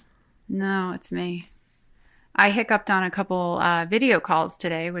zoo. No, it's me. I hiccuped on a couple video calls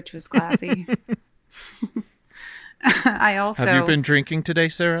today, which was classy. I also have you been drinking today,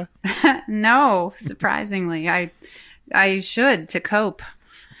 Sarah? No, surprisingly, I should to cope.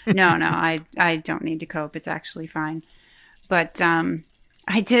 No, I don't need to cope. It's actually fine. But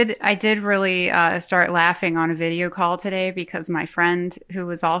I did really start laughing on a video call today because my friend who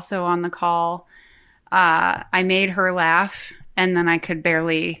was also on the call, I made her laugh. And then I could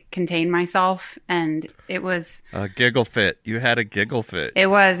barely contain myself, and it was a giggle fit. You had a giggle fit. It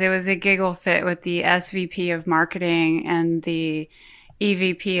was a giggle fit with the SVP of marketing and the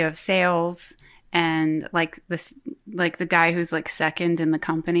EVP of sales, and the guy who's like second in the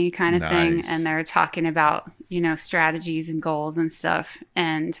company kind of thing. And they're talking about strategies and goals and stuff.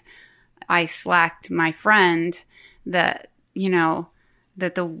 And I slacked my friend that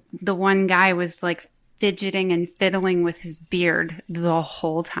that the one guy was like fidgeting and fiddling with his beard the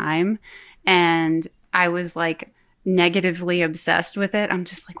whole time. And I was like negatively obsessed with it. I'm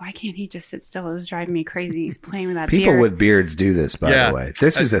just like, why can't he just sit still? It was driving me crazy. He's playing with that People beard. with beards do this, by the way.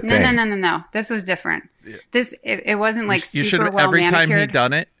 This is a thing. No. This was different. Yeah. It wasn't like super well every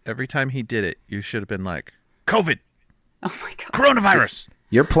manicured. Every time he did it, you should have been like, COVID. Oh my God. Coronavirus.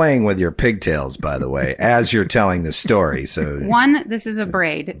 You're playing with your pigtails, by the way, as you're telling the story. So 1, this is a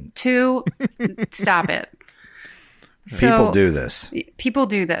braid. 2, stop it. People do this. People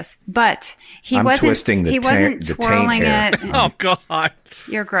do this, but I'm twisting he wasn't twirling it. Oh God,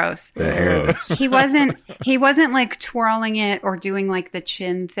 you're gross. The hair that's he wasn't like twirling it or doing like the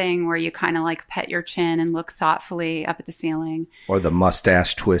chin thing where you kind of like pet your chin and look thoughtfully up at the ceiling, or the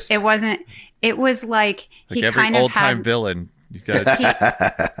mustache twist. It wasn't. It was like he every kind of old-time had villain. You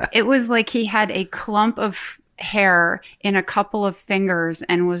got. It was like he had a clump of hair in a couple of fingers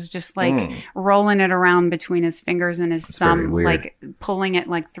and was just like rolling it around between his fingers and his thumb, like pulling it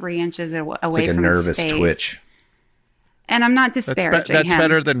like 3 inches away from his face. It's like a nervous twitch. And I'm not disparaging him. That's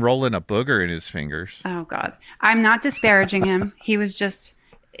better than rolling a booger in his fingers. Oh God. I'm not disparaging him. He was just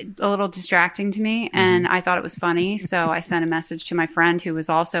a little distracting to me, and I thought it was funny. So I sent a message to my friend who was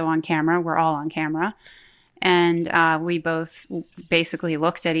also on camera. We're all on camera. And we both basically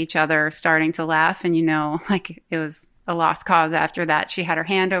looked at each other, starting to laugh. And, like it was a lost cause after that. She had her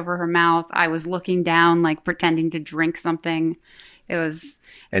hand over her mouth. I was looking down, like pretending to drink something. It was.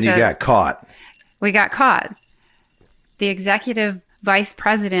 And you got caught. We got caught. The executive vice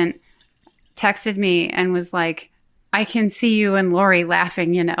president texted me and was like, I can see you and Lori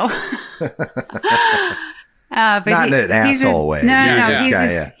laughing, But not in an asshole way.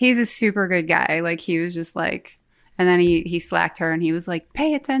 No. He's a super good guy. Like he was just like, and then he slacked her and he was like,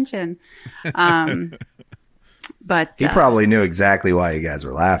 pay attention. But he probably knew exactly why you guys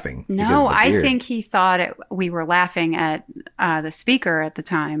were laughing. No, I think he thought we were laughing at the speaker at the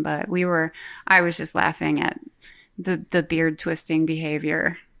time, but I was just laughing at the beard twisting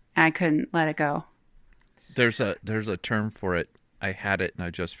behavior. I couldn't let it go. There's a term for it. I had it and I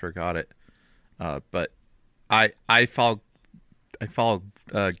just forgot it. But I fall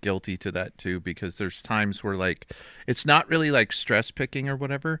guilty to that too, because there's times where like it's not really like stress picking or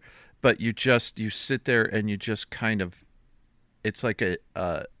whatever, but you sit there and you just kind of, it's like a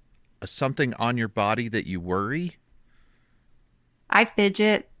something on your body that you worry. I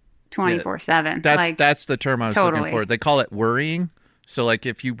fidget 24/7. That's the term I was totally looking for. They call it worrying. So like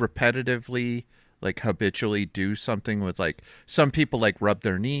if you repetitively, like habitually do something with, like, some people like rub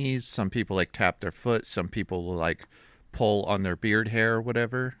their knees, some people like tap their foot, some people will like pull on their beard hair or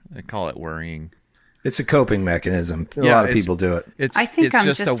whatever. They call it worrying. It's a coping mechanism. A lot of people do it. I think I'm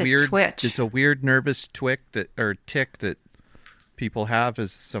just a weird twitch. It's a weird nervous tick that people have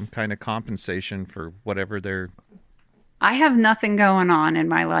as some kind of compensation for whatever they're. I have nothing going on in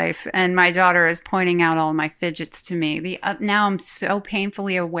my life, and my daughter is pointing out all my fidgets to me. Now I'm so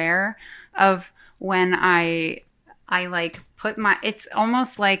painfully aware of when I like put it's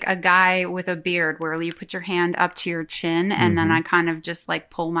almost like a guy with a beard where you put your hand up to your chin and then I kind of just like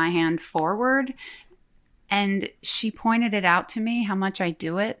pull my hand forward. And she pointed it out to me how much I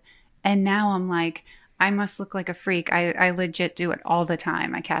do it. And now I'm like, I must look like a freak. I legit do it all the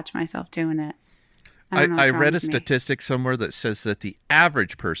time. I catch myself doing it. I read a statistic somewhere that says that the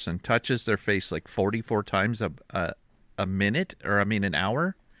average person touches their face like 44 times a minute, or an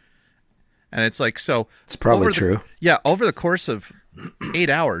hour. And it's like, so it's probably true. Over the course of 8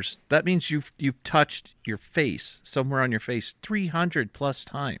 hours, that means you've touched your face, somewhere on your face, 300 plus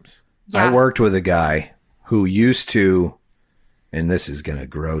times. Yeah. I worked with a guy who used to, and this is going to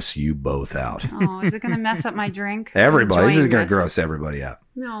gross you both out. Oh, is it going to mess up my drink? Everybody. This is going to gross everybody out.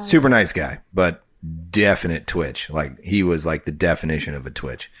 No. Super nice guy, but definite twitch. Like, he was like the definition of a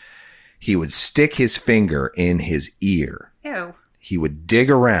twitch. He would stick his finger in his ear. Ew. He would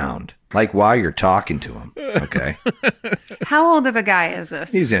dig around, like while you're talking to him. Okay. How old of a guy is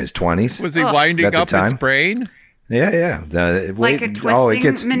this? He's in his 20s. Was he winding up his brain? Yeah. Like a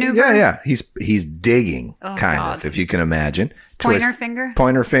twisting maneuver? Yeah. He's digging, kind of, if you can imagine. Pointer finger?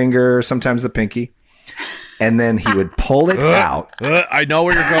 Pointer finger, sometimes the pinky. And then he would pull it out. I know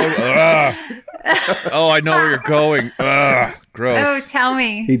where you're going. I know where you're going. Gross. Oh, tell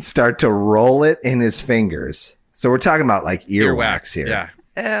me. He'd start to roll it in his fingers. So we're talking about like earwax here. Yeah.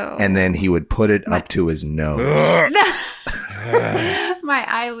 Oh. And then he would put it up to his nose. My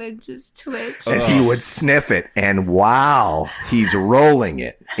eyelid just twitched. And he would sniff it. And while he's rolling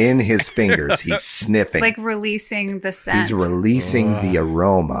it in his fingers, he's sniffing. Like releasing the scent. He's releasing the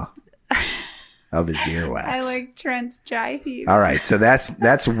aroma of his earwax. I like Trent's dry heaves. All right. So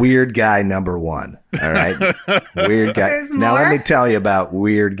that's weird guy number 1. All right. Weird guy. There's now more? let me tell you about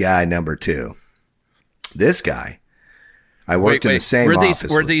weird guy number 2. This guy, I worked in the same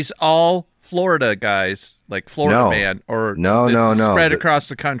office. Were these all Florida guys, like Florida man, or no, spread across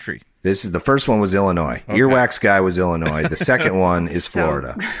the country? This is the first one was Illinois. Okay. Earwax guy was Illinois. The second one is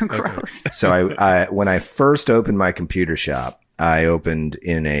Florida. Gross. So I when I first opened my computer shop, I opened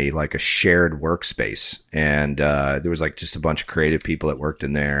in a shared workspace, and there was like just a bunch of creative people that worked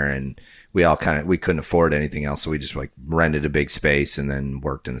in there, and we couldn't afford anything else, so we just like rented a big space and then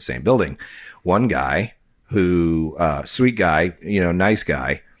worked in the same building. One guy who, sweet guy, nice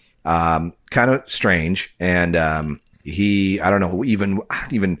guy, kind of strange. And, I don't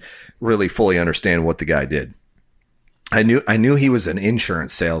even really fully understand what the guy did. I knew he was an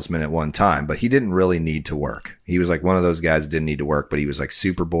insurance salesman at one time, but he didn't really need to work. He was like one of those guys that didn't need to work, but he was like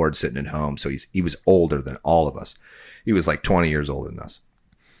super bored sitting at home. So he was older than all of us. He was like 20 years older than us.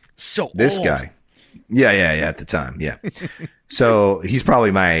 So this old. Guy. Yeah. At the time. Yeah. So he's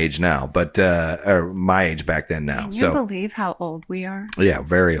probably my age now, but or my age back then now. Can you believe how old we are? Yeah,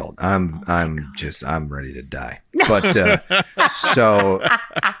 very old. I'm ready to die. But so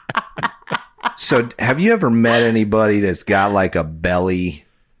have you ever met anybody that's got like a belly,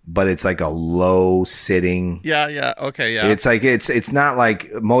 but it's like a low sitting? Yeah. Okay. Yeah. It's like it's not like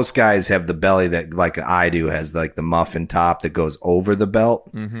most guys have the belly that like I do has like the muffin top that goes over the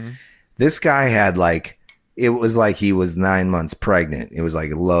belt. Mm-hmm. This guy had like. It was like he was 9 months pregnant. It was like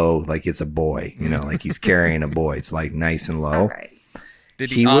low, like it's a boy, like he's carrying a boy. It's like nice and low. Right.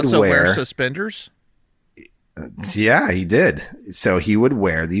 Did he also wear suspenders? Yeah, he did. So he would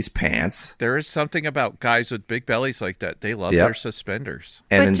wear these pants. There is something about guys with big bellies like that. They love their suspenders.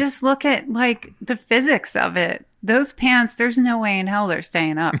 But just look at like the physics of it. Those pants, there's no way in hell they're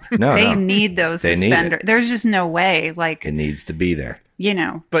staying up. They need those suspenders. There's just no way. Like it needs to be there.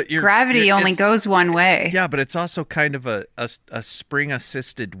 But gravity only goes one way. Yeah, but it's also kind of a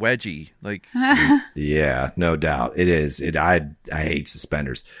spring-assisted wedgie. Like, yeah, no doubt it is. I hate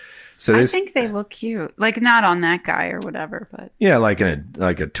suspenders. So I think they look cute, like not on that guy or whatever, but yeah, like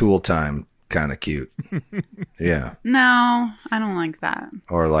a Tool Time kind of cute. Yeah. No, I don't like that.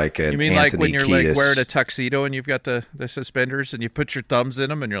 Or like an you mean Anthony like when you're Kiedis. like wearing a tuxedo and you've got the suspenders and you put your thumbs in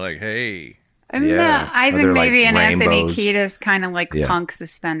them and you're like, hey. Yeah. I think maybe like an Anthony rainbows. Kiedis kind of like punk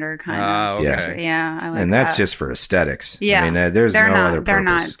suspender kind of. Okay. Yeah, I like and that's that. just for aesthetics. Yeah. I mean, there's no other purpose. They're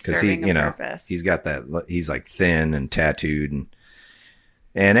not because serving a purpose. He's got that. He's like thin and tattooed and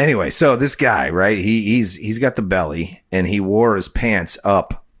anyway. So this guy, right? He's got the belly and he wore his pants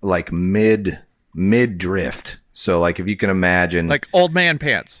up like mid drift. So like if you can imagine, like old man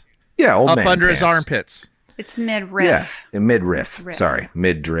pants. Yeah, old up man under pants. his armpits. It's mid-riff. Yeah, mid-riff. Sorry,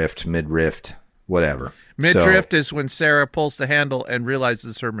 mid-drift, mid-rift, whatever. Mid-drift is when Sarah pulls the handle and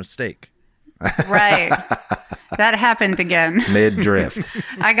realizes her mistake. Right. That happened again. Mid-drift.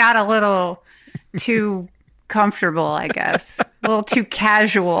 I got a little too comfortable, I guess. A little too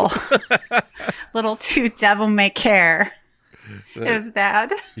casual. A little too devil may care. It was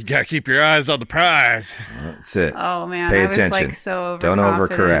bad. You got to keep your eyes on the prize. That's it. Oh, man. Pay I was attention. like so Don't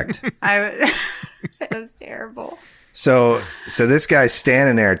overcorrect. It was terrible. So this guy's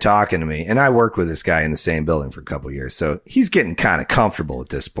standing there talking to me, and I worked with this guy in the same building for a couple of years. So he's getting kind of comfortable at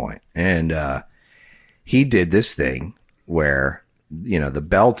this point. And he did this thing where the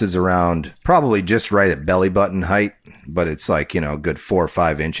belt is around probably just right at belly button height, but it's like, a good 4 or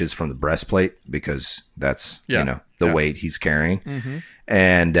 5 inches from the breastplate because that's, the weight he's carrying. Mm-hmm.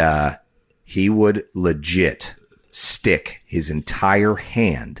 And he would legit stick his entire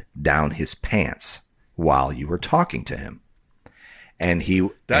hand down his pants while you were talking to him. And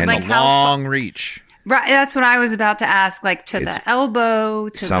that's a long reach. Right, that's what I was about to ask, like to the elbow,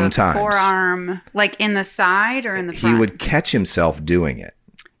 to the forearm, like in the side or in the front? He would catch himself doing it.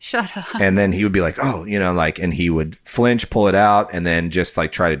 Shut up. And then he would be like, oh, and he would flinch, pull it out, and then just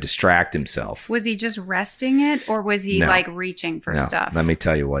like try to distract himself. Was he just resting it or was he like reaching for stuff? Let me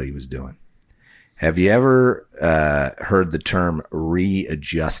tell you what he was doing. Have you ever heard the term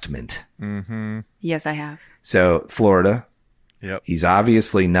readjustment? Mm-hmm. Yes, I have. So, Florida. Yep. He's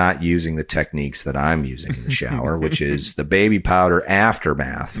obviously not using the techniques that I'm using in the shower, which is the baby powder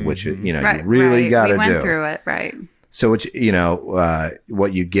aftermath, which, you really got to do. We went through it, right. So,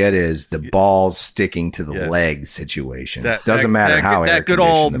 what you get is the balls sticking to the leg situation. Doesn't matter how that good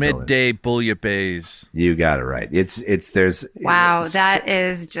old midday bouillabaisse. You got it right. Wow, that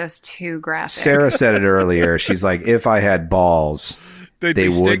is just too graphic. Sarah said it earlier. She's like, if I had balls, they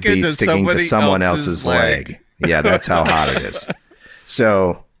would be sticking to someone else's leg. Yeah, that's how hot it is.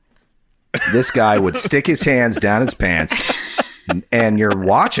 So this guy would stick his hands down his pants, and you're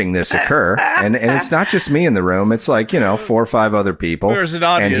watching this occur. And it's not just me in the room. It's like, 4 or 5 other people. There's an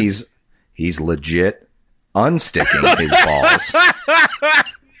audience. And he's legit unsticking his balls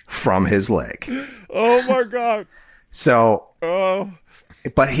from his leg. Oh, my God. So,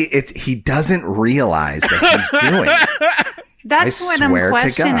 but he doesn't realize that he's doing it. That's what I'm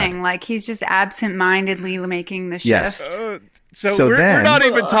questioning. Like he's just absent-mindedly making the shift. Yes. So we're not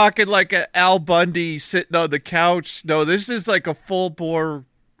even talking like an Al Bundy sitting on the couch. No, this is like a full-bore.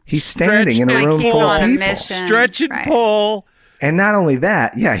 He's standing in a room full of people. Stretch and pull. And not only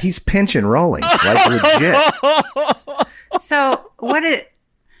that, he's pinch and rolling like legit. So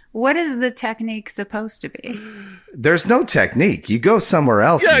what is the technique supposed to be? There's no technique. You go somewhere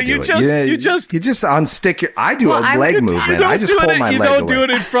else and do it. You just unstick your... I do a leg movement. I just pull my leg away. You don't do it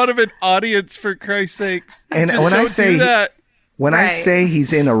in front of an audience, for Christ's sakes. And when I say that... When I say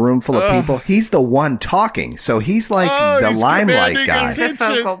he's in a room full of people, he's the one talking. So he's like the limelight guy. He's the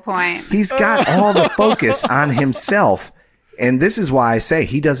focal point. He's got all the focus on himself. And this is why I say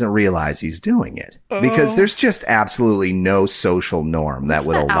he doesn't realize he's doing it. Because there's just absolutely no social norm that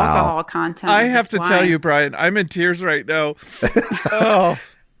would allow... alcohol content. I have to tell you, Brian, I'm in tears right now.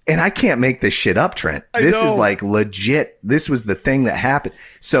 And I can't make this shit up, Trent. This is like legit. This was the thing that happened.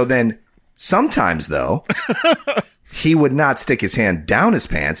 So then sometimes, though... He would not stick his hand down his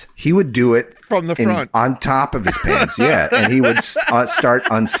pants. He would do it from the front, on top of his pants. Yeah, and he would start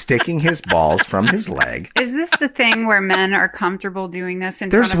unsticking his balls from his leg. Is this the thing where men are comfortable doing this?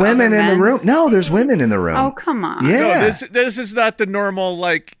 There's women in the room. No, there's women in the room. Oh, come on. Yeah, no, this is not the normal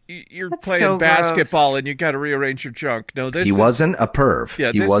like you're That's playing so basketball gross. And you got to rearrange your junk. No, he wasn't a perv.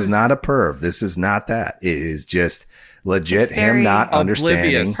 Yeah, he was not a perv. This is not that. It is just. Legit, him not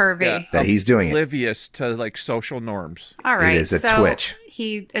understanding that he's doing it. Oblivious to like social norms. All right, it is a twitch.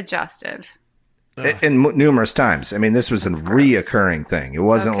 He adjusted. And numerous times. I mean, this was a reoccurring thing. It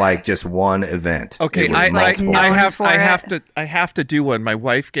wasn't like just one event. Okay, I have to do one. My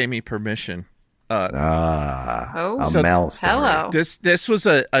wife gave me permission. Mel story. Hello. This was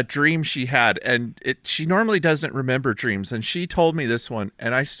a dream she had, and she normally doesn't remember dreams, and she told me this one,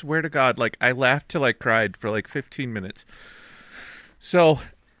 and I swear to God, like I laughed till I cried for like 15 minutes. So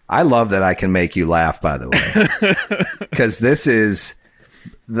I love that I can make you laugh, by the way, because this is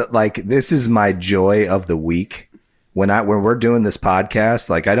my joy of the week. When we're doing this podcast,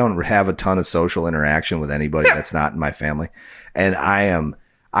 like I don't have a ton of social interaction with anybody that's not in my family, and I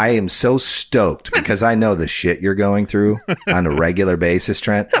am so stoked because I know the shit you're going through on a regular basis,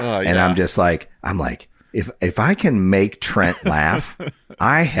 Trent. And I'm like, if I can make Trent laugh,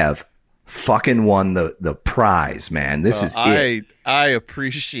 I have fucking won the prize, man. This is it. I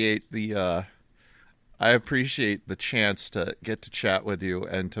appreciate the chance to get to chat with you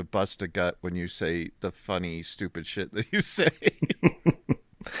and to bust a gut when you say the funny, stupid shit that you say.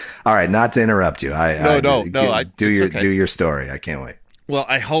 All right, not to interrupt you. Do your story. I can't wait. Well,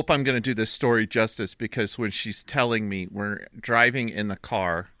 I hope I'm going to do this story justice because when she's telling me, we're driving in the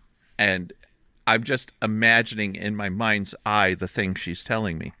car and I'm just imagining in my mind's eye the thing she's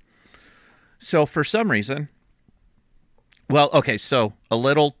telling me. So for some reason, so a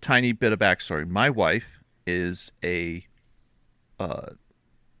little tiny bit of backstory. My wife is a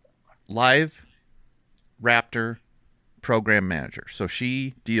live raptor program manager. So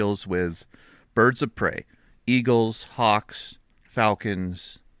she deals with birds of prey, eagles, hawks,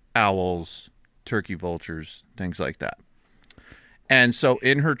 falcons, owls, turkey vultures, things like that. And so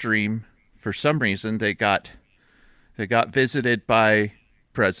in her dream, for some reason, they got visited by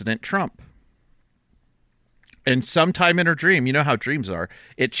President Trump. And sometime in her dream, you know how dreams are,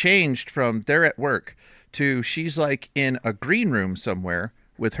 it changed from they're at work to she's like in a green room somewhere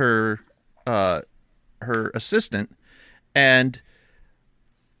with her assistant, and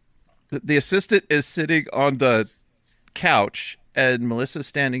the assistant is sitting on the couch and Melissa's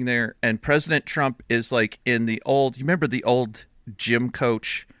standing there, and President Trump is like in you remember the old gym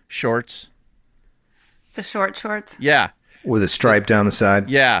coach shorts? The short shorts? Yeah. With a stripe down the side?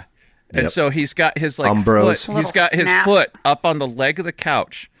 Yeah. And so he's got his like Umbros. foot, he's got his foot up on the leg of the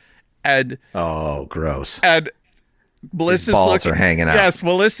couch, and gross. And Melissa's his balls are hanging out. Yes,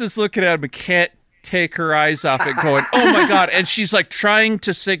 Melissa's looking at him and can't take her eyes off it, going, "Oh my God!" And she's like trying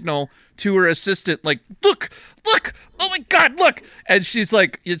to signal to her assistant, like, "Look, oh my God, look!" And she's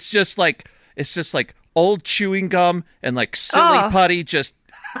like, it's just like old chewing gum and like silly putty just.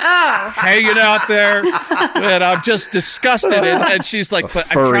 Hanging out there, and I'm just disgusted. And she's like, "But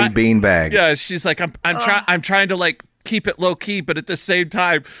furry beanbag." Yeah, she's like, I'm trying to like keep it low key, but at the same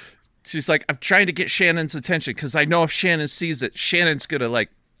time, she's like, I'm trying to get Shannon's attention because I know if Shannon sees it, Shannon's gonna like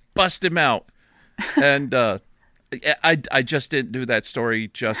bust him out. And I just didn't do that story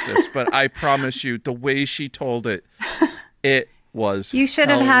justice, but I promise you, the way she told it, it was. You should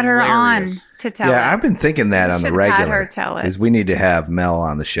have had her on to tell it. Yeah, I've been thinking that on the regular. Had her tell it. Because we need to have Mel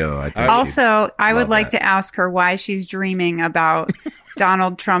on the show. I think also, I would like to ask her why she's dreaming about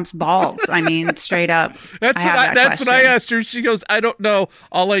Donald Trump's balls. I mean, straight up. That's what I asked her. She goes, "I don't know.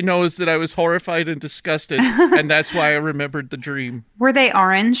 All I know is that I was horrified and disgusted, and that's why I remembered the dream." Were they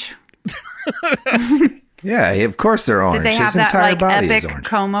orange? Yeah, of course they're orange. Did they have that like epic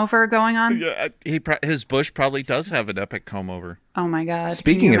comb over going on? Yeah, his bush probably does have an epic comb over. Oh my God!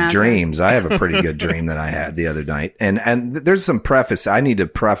 Speaking of dreams, I have a pretty good dream that I had the other night, and there's some preface. I need to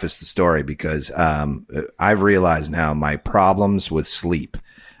preface the story because I've realized now my problems with sleep.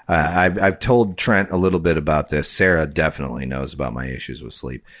 I've told Trent a little bit about this. Sarah definitely knows about my issues with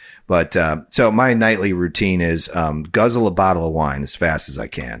sleep. But so my nightly routine is guzzle a bottle of wine as fast as I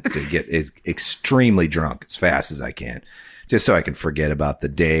can to get extremely drunk as fast as I can, just so I can forget about the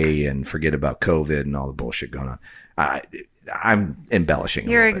day and forget about COVID and all the bullshit going on. I'm embellishing.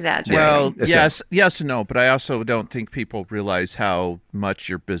 You're exaggerating. Well, yes and no, but I also don't think people realize how much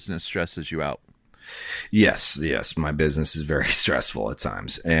your business stresses you out. Yes. My business is very stressful at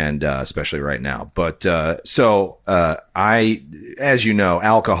times, and especially right now. But I, as you know,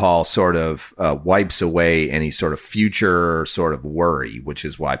 alcohol sort of wipes away any sort of future sort of worry, which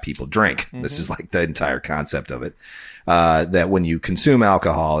is why people drink. Mm-hmm. This is like the entire concept of it. That when you consume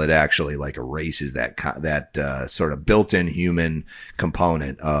alcohol, it actually like erases that sort of built-in human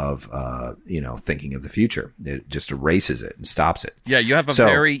component of thinking of the future. It just erases it and stops it. Yeah, you have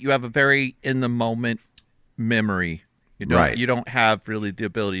a very in the moment memory. You don't have really the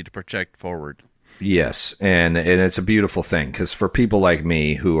ability to project forward. Yes, and it's a beautiful thing because for people like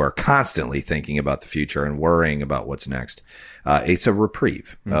me who are constantly thinking about the future and worrying about what's next, it's a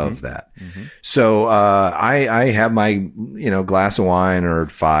reprieve of that. Mm-hmm. So I have my glass of wine or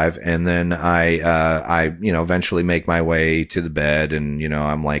 5, and then I eventually make my way to the bed, and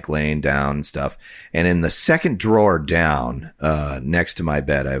I'm like laying down and stuff. And in the second drawer down next to my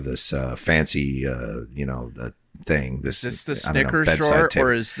bed, I have this fancy thing. Is this the Snickers drawer,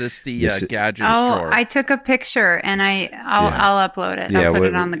 or is this the gadgets drawer? I took a picture and I'll upload it. I'll put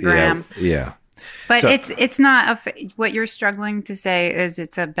it on the gram. Yeah. But it's not what you're struggling to say is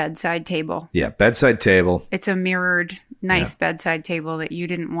it's a bedside table. Yeah, bedside table. It's a mirrored, nice bedside table that you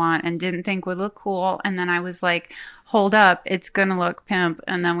didn't want and didn't think would look cool. And then I was like, hold up, it's going to look pimp.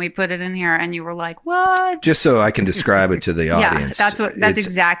 And then we put it in here and you were like, what? Just so I can describe it to the audience. Yeah, that's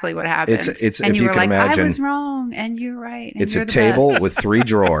exactly what happened. And you were like, imagine, I was wrong and you're right. And it's a table with 3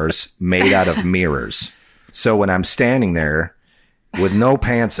 drawers made out of mirrors. So when I'm standing there with no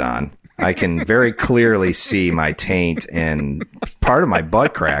pants on, I can very clearly see my taint and part of my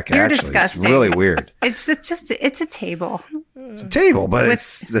butt crack. You're actually, disgusting. It's really weird. It's a table. It's a table, but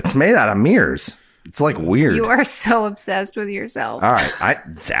it's made out of mirrors. It's like weird. You are so obsessed with yourself. All right,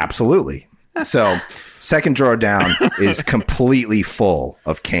 it's absolutely. So, second drawer down is completely full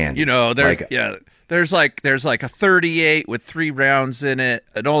of candy. There's like a 38 with 3 rounds in it,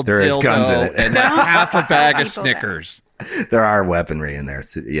 an old dildo, is guns in it, and like half a bag of Snickers. There are weaponry in there.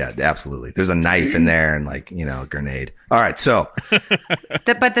 Yeah, absolutely. There's a knife in there and a grenade. All right, so.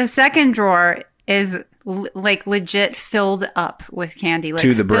 But the second drawer is like legit filled up with candy. Like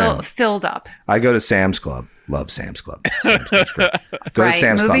to the brim. Filled up. I go to Sam's Club. Love Sam's Club. Sam's Club's great. Go to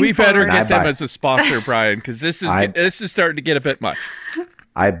Sam's Club. We better get them as a sponsor, Brian, because this is starting to get a bit much.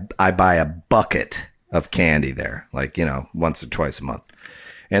 I buy a bucket of candy there, like, once or twice a month.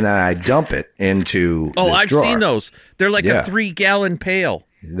 And then I dump it into this drawer. Seen those. They're like a 3-gallon pail.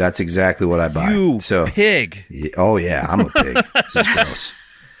 That's exactly what I buy. You pig. Oh, yeah, I'm a pig. This is gross.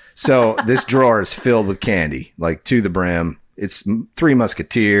 So this drawer is filled with candy, like to the brim. It's Three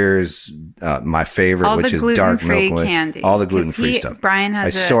Musketeers, my favorite, which is dark milk candy. All the gluten-free stuff. Brian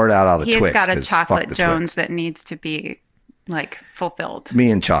has sort out all the Twix. He's got a chocolate Jones that needs to be like fulfilled.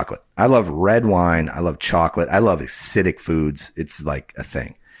 Me and chocolate. I love red wine. I love chocolate. I love acidic foods. It's like a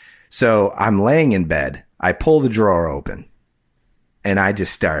thing. So I'm laying in bed. I pull the drawer open and I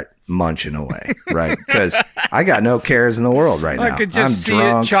just start munching away, right? Because I got no cares in the world right now. I could just see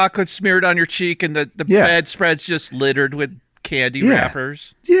it, chocolate smeared on your cheek and the bedspread's just littered with candy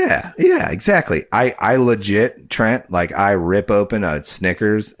wrappers. Yeah, exactly. I legit, Trent, like I rip open a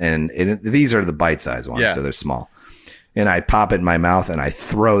Snickers and these are the bite-sized ones, so they're small. And I pop it in my mouth and I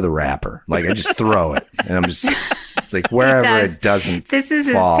throw the wrapper. Like I just throw it. And I'm just, it's like wherever it doesn't. This is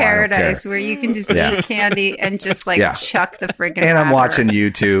his paradise where you can just eat candy and just chuck the friggin' And I'm wrapper. watching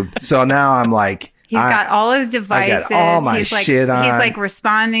YouTube. So now I'm like, he's got all his devices. I got all my shit on. He's like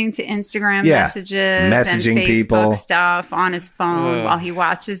responding to Instagram messages messaging and Facebook people stuff on his phone while he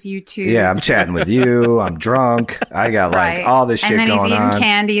watches YouTube. Yeah, I'm chatting with you. I'm drunk. I got like all this shit going on. And then he's eating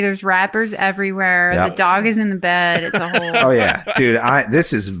candy. There's wrappers everywhere. Yep. The dog is in the bed. It's a whole. Oh yeah, dude.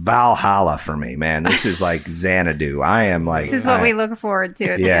 This is Valhalla for me, man. This is like Xanadu. I am like. This is what we look forward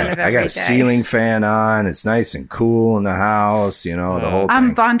to at the end of every day. I got a ceiling fan on. It's nice and cool in the house. The whole thing.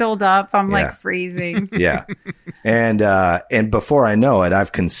 I'm bundled up. I'm like freezing. Yeah. And before I know it,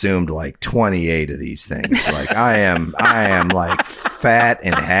 I've consumed like 28 of these things. Like I am like fat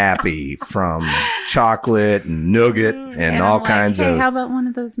and happy from chocolate and nougat and all kinds of. How about one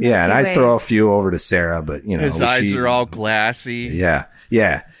of those? Milky and I throw a few over to Sarah, but his eyes are all glassy.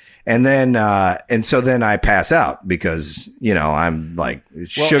 Yeah. And then, and so then I pass out because, I'm like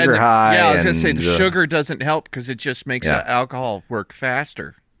sugar high. Yeah, I was going to say the sugar doesn't help because it just makes the alcohol work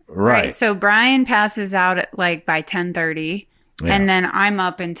faster. Right. So Brian passes out at like by 10:30, and then I'm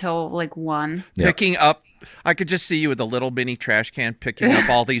up until like 1. Picking up, I could just see you with a little mini trash can picking up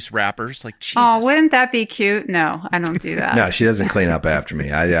all these wrappers. Like, Jesus. Oh, wouldn't that be cute? No, I don't do that. No, she doesn't clean up after me.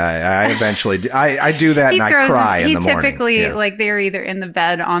 I eventually do. I do that and I cry in the morning. He typically like they're either in the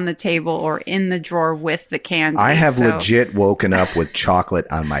bed, on the table, or in the drawer with the candy. I have legit woken up with chocolate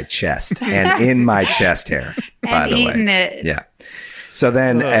on my chest and in my chest hair. By the way, eaten it. Yeah. So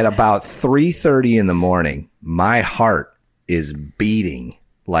then at about 3:30 in the morning, my heart is beating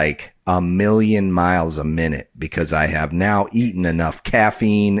like 1,000,000 miles a minute because I have now eaten enough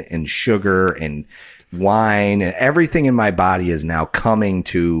caffeine and sugar and wine, and everything in my body is now coming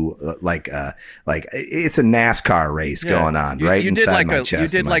to like it's a NASCAR race going on right inside my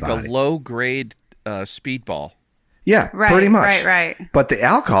chest. You did like a low grade speedball. Yeah, pretty much. Right. But the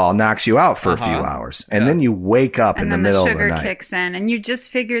alcohol knocks you out for a few hours, and then you wake up in the middle of the night. And then the sugar kicks in, and you just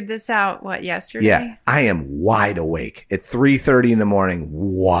figured this out, yesterday? Yeah, I am wide awake at 3:30 in the morning,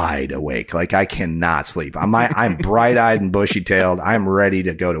 wide awake. Like I cannot sleep. I'm bright-eyed and bushy-tailed. I'm ready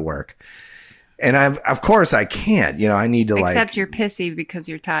to go to work. And of course I can't. I need to Except you're pissy because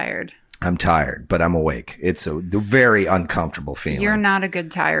you're tired. I'm tired, but I'm awake. It's a very uncomfortable feeling. You're not a good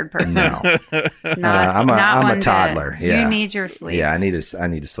tired person. No, I'm a toddler. Yeah. You need your sleep. Yeah, I need to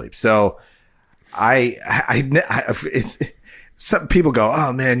sleep. So it's some people go,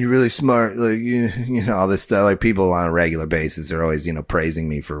 "Oh man, you're really smart." Like all this stuff. Like people on a regular basis are always praising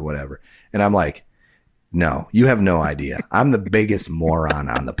me for whatever, and I'm like, no, you have no idea. I'm the biggest moron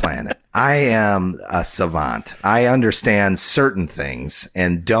on the planet. I am a savant. I understand certain things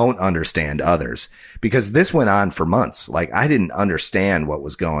and don't understand others because this went on for months. Like I didn't understand what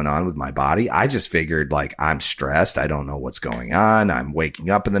was going on with my body. I just figured like I'm stressed. I don't know what's going on. I'm waking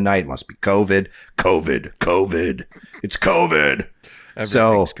up in the night. It must be COVID. It's COVID.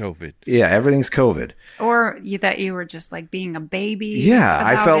 Everything's COVID. Yeah, everything's COVID. Or that you were just like being a baby. Yeah,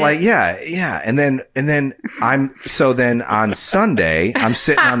 I felt like yeah. And then then on Sunday, I'm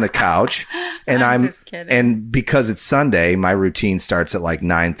sitting on the couch and I'm just kidding. And because it's Sunday, my routine starts at like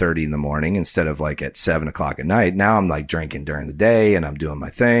 9:30 in the morning instead of like at 7:00 at night. Now I'm like drinking during the day and I'm doing my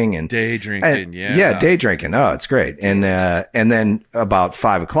thing and day drinking. Yeah, day drinking. Oh, it's great. And then about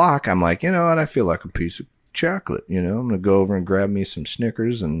 5:00, I'm like, you know what? I feel like a piece of chocolate. I'm going to go over and grab me some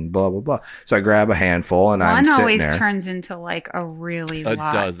Snickers and blah, blah, blah. So I grab a handful and I'm sitting there. One always turns into like a really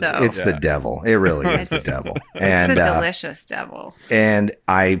lot, dozen. though. It's the devil. It really is the devil. And it's the delicious devil. And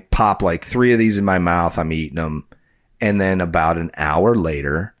I pop like 3 of these in my mouth. I'm eating them. And then about an hour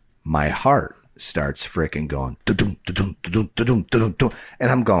later, my heart starts freaking going. Da-dum, da-dum, da-dum, da-dum, da-dum, da-dum.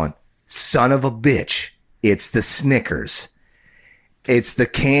 And I'm going, son of a bitch. It's the Snickers. It's the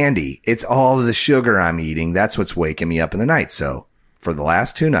candy. It's all of the sugar I'm eating. That's what's waking me up in the night. So for the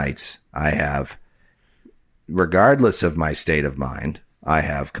last 2 nights, I have, regardless of my state of mind, I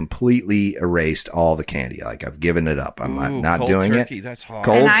have completely erased all the candy. Like I've given it up. I'm not doing turkey, it. That's hard.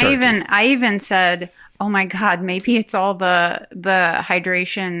 Cold and turkey. I even said, oh my God, maybe it's all the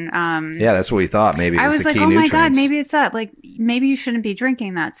hydration. Yeah, that's what we thought. Maybe it was the like, key oh nutrients. my God, maybe it's that. Like, maybe you shouldn't be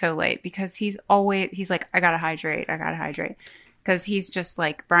drinking that so late, because he's like, I gotta hydrate. Because he's just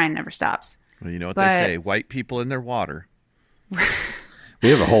like, Brian never stops. Well, you know what they say, white people in their water. We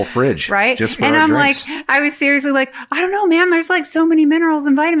have a whole fridge, right? Just for and our I'm drinks. like, I was seriously like, I don't know, man. There's like so many minerals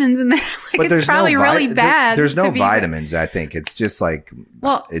and vitamins in there. Like, but it's probably really bad. There's no vitamins. I think it's just like,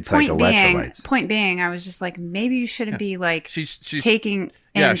 it's like electrolytes. Point being, I was just like, maybe you shouldn't be like she's taking.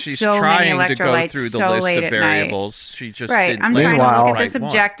 She's so trying many to go electrolytes through the so list late of at variables. She just right. didn't I'm like trying to look at right this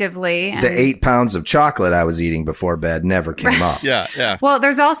objectively. The 8 pounds of chocolate I was eating before bed never came up. Yeah. Well,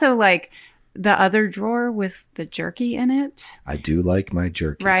 there's also like the other drawer with the jerky in it. I do like my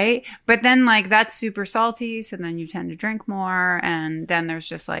jerky. Right. But then like that's super salty. So then you tend to drink more. And then there's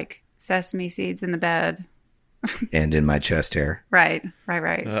just like sesame seeds in the bed. And in my chest hair. Right.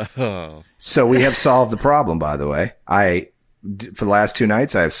 Oh. So we have solved the problem, by the way. For the last 2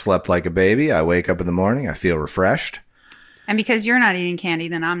 nights, I've slept like a baby. I wake up in the morning. I feel refreshed. And because you're not eating candy,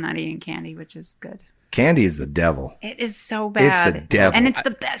 then I'm not eating candy, which is good. Candy is the devil. It is so bad. It's the devil. And it's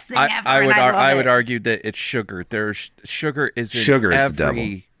the best thing ever. I would argue that it's sugar. Sugar is in the devil.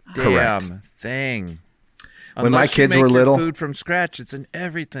 Damn Correct. Thing. When my kids were little, food from scratch, it's in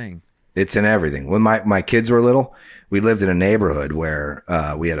everything. It's in everything. When my kids were little, we lived in a neighborhood where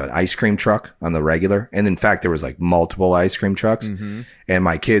we had an ice cream truck on the regular. And in fact, there was like multiple ice cream trucks. Mm-hmm. And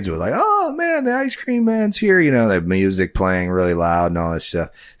my kids were like, oh man, the ice cream man's here. They have music playing really loud and all this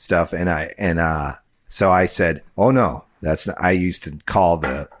stuff. So I said, oh no, that's not, I used to call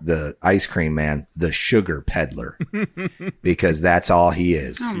the ice cream man the sugar peddler because that's all he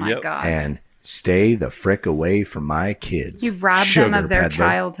is. Oh my God. And stay the frick away from my kids. You robbed them of their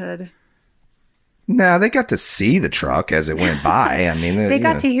childhood. No, they got to see the truck as it went by. I mean, they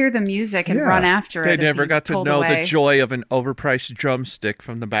got to hear the music and run after it. They never got to know the joy of an overpriced drumstick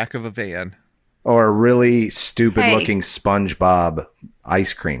from the back of a van. Or a really stupid-looking SpongeBob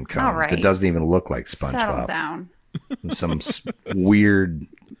ice cream cone that doesn't even look like SpongeBob. Settle down. Some weird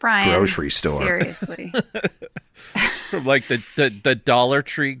Brian, grocery store. Seriously. From like the Dollar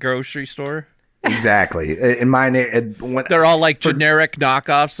Tree grocery store? Exactly. In my they're all like generic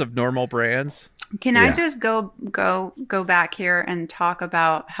knockoffs of normal brands. Can I just go back here and talk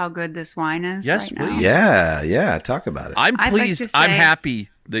about how good this wine is? Yes, right please. now? Yeah. Talk about it. I'm pleased. I'm happy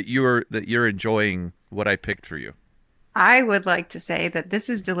that you're enjoying what I picked for you. I would like to say that this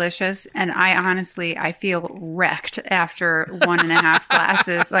is delicious, and I feel wrecked after 1.5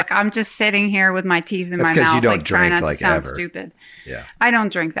 glasses. Like I'm just sitting here with my teeth in my mouth. Because you don't trying drink not like to sound ever. Stupid. Yeah. I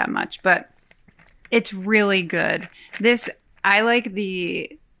don't drink that much, but it's really good. I like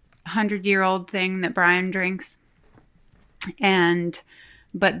the 100-year-old thing that Brian drinks,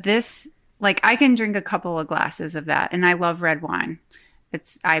 but this, like, I can drink a couple of glasses of that, and I love red wine.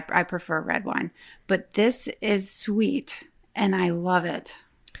 I prefer red wine, but this is sweet, and I love it.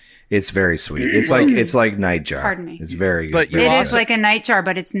 It's very sweet. It's like nightjar. Pardon me. It's very good. But it is like a nightjar,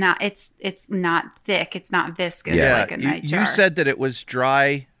 but it's not. It's not thick. It's not viscous like a nightjar. You said that it was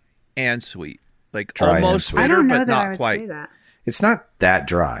dry and sweet, like dry almost bitter, I don't know but that I not would quite. say that. It's not that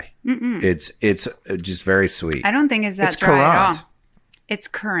dry. It's just very sweet. I don't think it's that dry at all. It's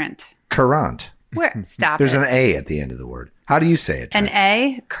currant. Currant. Where? Stop. There's an A at the end of the word. How do you say it, Trent? An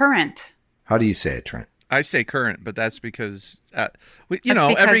A? Currant. How do you say it, Trent? I say current, but that's because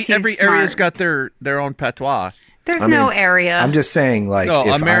because every he's area's smart. got their own patois. There's no area. I'm just saying, like, No,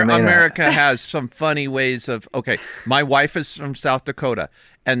 if America has some funny ways of. Okay, my wife is from South Dakota,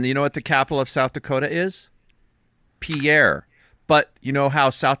 and you know what the capital of South Dakota is? Pierre. But you know how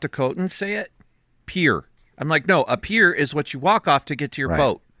South Dakotans say it? Pier. I'm like, no, a pier is what you walk off to get to your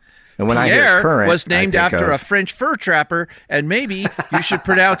boat. And when Pierre I hear current, was named I think after of, a French fur trapper, and maybe you should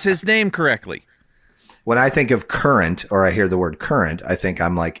pronounce his name correctly. When I think of current, or I hear the word current, I think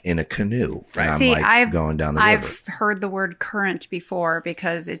I'm like in a canoe. Right. And See, I'm like going down the river. I've heard the word current before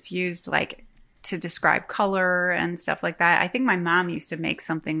because it's used like to describe color and stuff like that. I think my mom used to make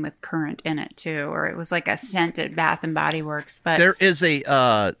something with currant in it too, or it was like a scent at Bath and Body Works. But there is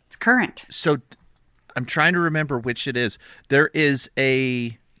it's currant. So I'm trying to remember which it is. There is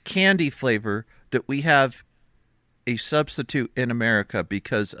a candy flavor that we have a substitute in America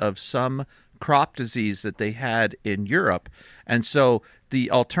because of some crop disease that they had in Europe, and so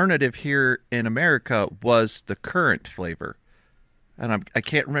the alternative here in America was the currant flavor. And I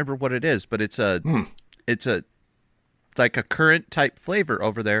can't remember what it is, but it's a like a currant type flavor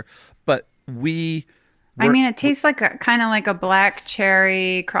over there. But it tastes like kind of like a black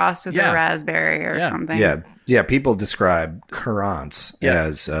cherry crossed with a raspberry or something. Yeah. People describe currants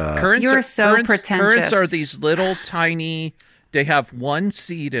as currants. You're so pretentious. Currants are these little tiny. They have one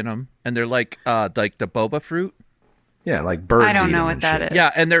seed in them, and they're like the boba fruit. Yeah, like birds. I don't know what that is.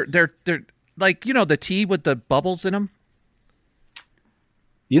 Yeah, and they're like the tea with the bubbles in them.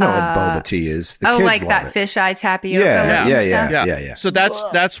 You know what boba tea is? The kids like love that it. fisheye tapioca. Yeah. So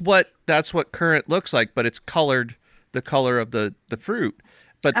that's what currant looks like, but it's colored the color of the fruit.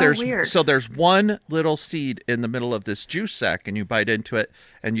 But there's one little seed in the middle of this juice sack, and you bite into it,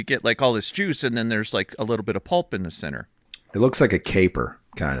 and you get like all this juice, and then there's like a little bit of pulp in the center. It looks like a caper,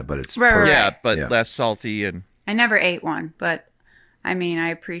 kind of, but it's less salty. And I never ate one, but I mean, I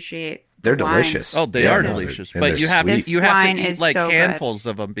appreciate. They're delicious. Oh, they are delicious. But you have to eat like handfuls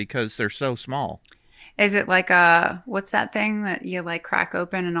of them because they're so small. Is it like what's that thing that you like crack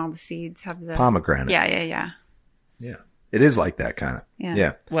open and all the seeds have the pomegranate? Yeah. It is like that kind of.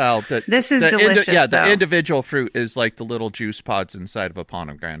 Yeah. Well, this is delicious. The individual fruit is like the little juice pods inside of a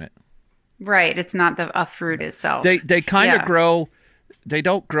pomegranate. Right. It's not a fruit itself. They kind of grow. They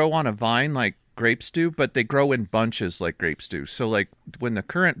don't grow on a vine like grapes do, but they grow in bunches like grapes do. So like when the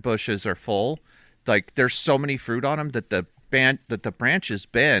currant bushes are full, like there's so many fruit on them that the branches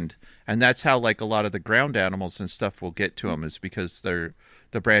bend, and that's how like a lot of the ground animals and stuff will get to them, is because the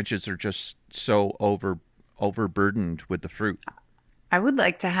branches are just so overburdened with the fruit. I would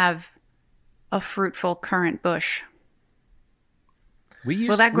like to have a fruitful currant bush.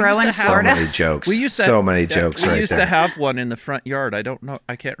 Will that grow in Florida? So many jokes. We used to have one in the front yard. I don't know.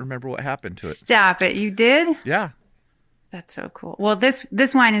 I can't remember what happened to it. Stop it. You did? Yeah. That's so cool. Well, this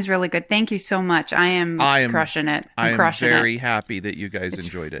wine is really good. Thank you so much. I am crushing it. I'm very happy that you guys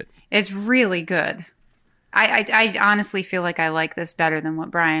enjoyed it. It's really good. I honestly feel like I like this better than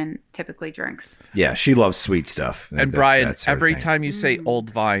what Brian typically drinks. Yeah, she loves sweet stuff. And Brian, every time you say Old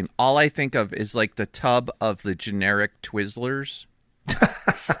Vine, all I think of is like the tub of the generic Twizzlers.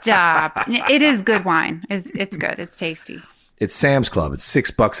 Stop. It is good wine. It's good. It's tasty. It's Sam's Club. It's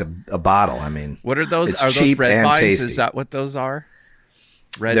 $6 a bottle. I mean, what are those? It's are cheap those red and vines? tasty. Is that what those are?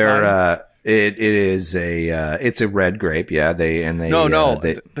 Red They're vine? It is it's a red grape. Yeah, the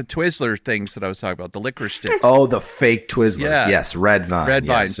Twizzler things that I was talking about, the licorice sticks. Oh, the fake Twizzlers. Yeah. Yes, red vine. Red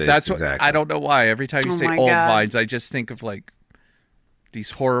vines. That's what exactly. I don't know why. Every time you say Old Vines, I just think of like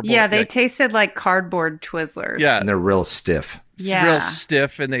these horrible. Yeah, they tasted like cardboard Twizzlers. Yeah, and they're real stiff. Yeah, real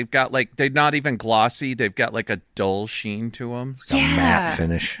stiff, and they've got like they're not even glossy. They've got like a dull sheen to them. It's like a matte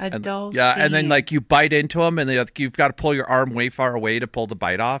finish. Dull sheen. And then like you bite into them, and you've got to pull your arm way far away to pull the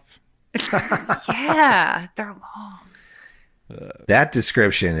bite off. Yeah, they're long. That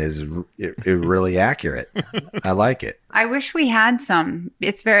description is really accurate. I like it. I wish we had some.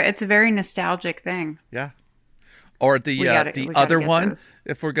 It's a very nostalgic thing. Yeah. Or the other one, those.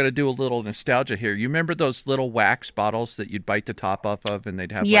 If we're going to do a little nostalgia here, you remember those little wax bottles that you'd bite the top off of, and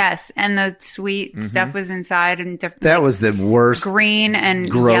they'd have and the sweet stuff was inside, and different. That was the worst, green and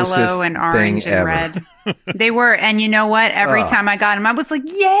yellow and orange and red. They were, and you know what? Every time I got them, I was like,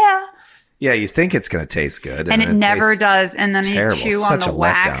 yeah. Yeah, you think it's going to taste good, and it never does. And then you chew on the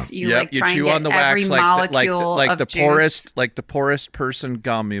wax. You try and get every molecule like of the juice. the poorest person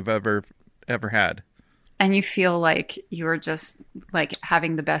gum you've ever had. And you feel like you were just like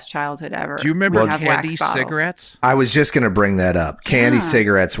having the best childhood ever. Do you remember candy cigarettes? I was just going to bring that up. Candy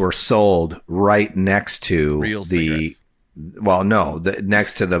cigarettes were sold right next to real cigarettes.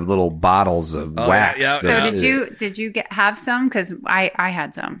 Next to the little bottles of wax. Yeah. So did you have some? Because I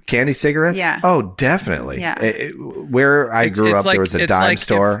had some candy cigarettes. Yeah. Oh, definitely. Yeah. Where I grew up, there was a dime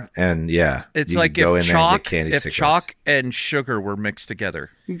store, and it's like if chalk and sugar were mixed together.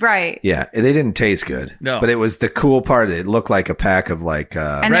 Right. Yeah, they didn't taste good. No, but it was the cool part. It looked like a pack of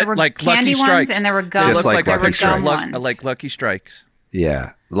and there were candy Lucky ones, and there were gum, just like Lucky Strikes. Like Lucky Strikes.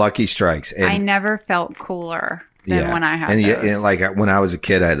 Yeah, Lucky Strikes. And I never felt cooler than when I had those. And like when I was a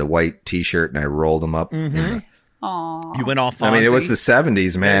kid, I had a white T-shirt and I rolled them up. Aww. You went all Fonzie? I mean, it was the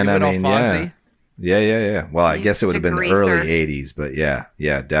 70s, man. Yeah, Yeah. Well, I guess it would have been the early 80s, but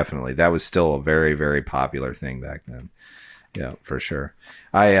yeah, definitely. That was still a very, very popular thing back then. Yeah, for sure.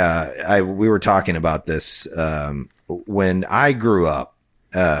 We were talking about this when I grew up.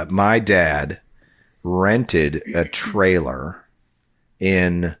 My dad rented a trailer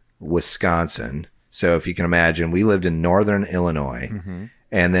in Wisconsin. So if you can imagine, we lived in northern Illinois,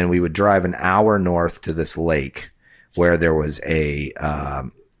 and then we would drive an hour north to this lake where there was a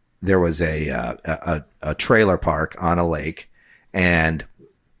trailer park on a lake, and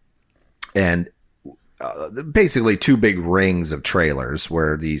basically two big rings of trailers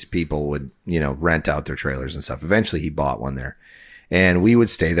where these people would, rent out their trailers and stuff. Eventually he bought one there, and we would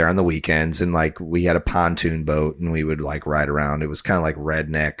stay there on the weekends, and like we had a pontoon boat and we would like ride around. It was kind of like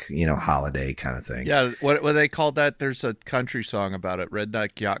redneck, holiday kind of thing. Yeah. What they called that? There's a country song about it.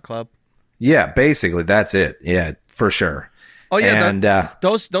 Redneck Yacht Club. Yeah, basically that's it. Yeah, for sure. Oh yeah, and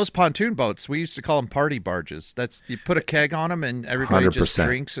those pontoon boats, we used to call them party barges. That's, you put a keg on them and everybody 100%. Just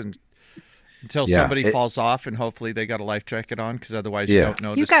drinks until somebody falls off, and hopefully they got a life jacket on, because otherwise you don't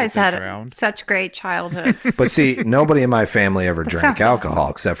notice. You guys had such great childhoods. But see, nobody in my family ever drank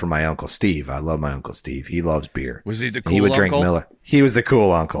alcohol except for my Uncle Steve. I love my Uncle Steve. He loves beer. Was he the cool He would uncle? drink Miller. He was the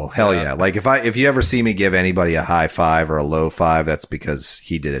cool uncle. Hell yeah. Like if you ever see me give anybody a high five or a low five, that's because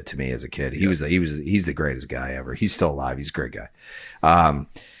he did it to me as a kid. He's the greatest guy ever. He's still alive. He's a great guy.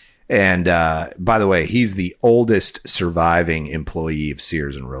 And by the way, he's the oldest surviving employee of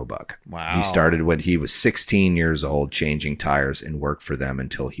Sears and Roebuck. Wow. He started when he was 16 years old changing tires and worked for them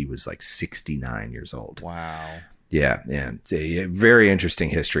until he was like 69 years old. Wow. Yeah. And a very interesting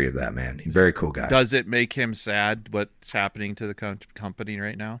history of that man. Very cool guy. Does it make him sad what's happening to the company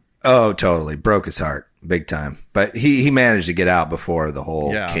right now? Oh, totally. Broke his heart big time. But he managed to get out before the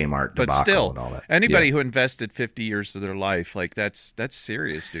whole Kmart debacle, but still, and all that. Anybody who invested 50 years of their life, like that's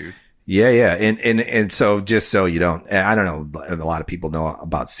serious, dude. Yeah. And so just so you don't, I don't know, a lot of people know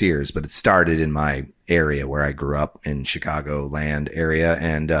about Sears, but it started in my area where I grew up in Chicagoland area.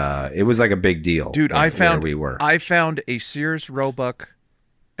 And it was like a big deal. Dude, I found a Sears Roebuck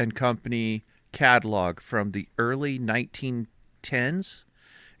and Company catalog from the early 1910s.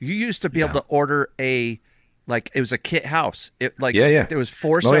 You used to be able to order it was a kit house. There was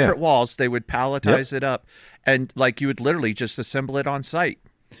 4 separate walls. They would palletize it up, and like you would literally just assemble it on site.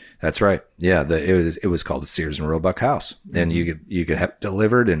 That's right. Yeah, it was called the Sears and Roebuck house, and you could have it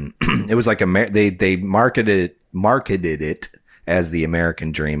delivered, and it was like they marketed it as the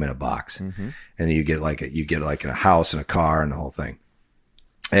American dream in a box, and then you get like a house and a car and the whole thing.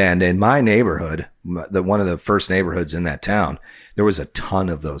 And in my neighborhood, one of the first neighborhoods in that town, there was a ton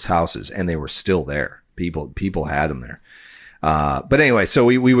of those houses, and they were still there. People had them there. But anyway, so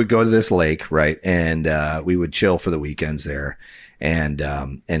we would go to this lake, right? And we would chill for the weekends there and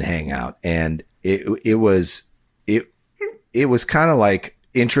hang out. And it was kind of like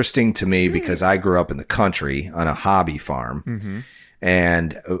interesting to me because I grew up in the country on a hobby farm. Mm-hmm.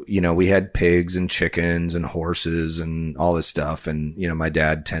 And, we had pigs and chickens and horses and all this stuff. And, my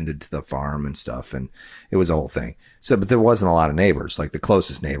dad tended to the farm and stuff. And it was a whole thing. So, but there wasn't a lot of neighbors. Like the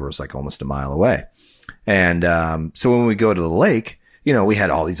closest neighbor was like almost a mile away. And so when we go to the lake, we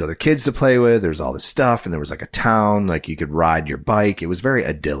had all these other kids to play with. There's all this stuff. And there was like a town, like you could ride your bike. It was very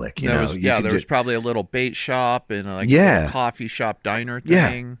idyllic. There was probably a little bait shop and a little coffee shop diner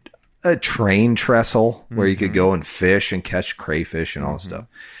thing. Yeah. A train trestle where you could go and fish and catch crayfish and all this stuff.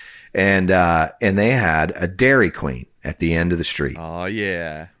 And they had a Dairy Queen at the end of the street. Oh,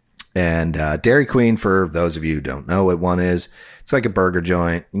 yeah. And Dairy Queen, for those of you who don't know what one is, it's like a burger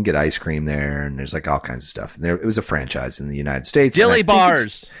joint. You can get ice cream there, and there's like all kinds of stuff. And it was a franchise in the United States. Dilly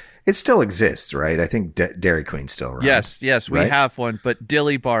bars. It still exists, right? I think Dairy Queen's still around. Yes, we have one. But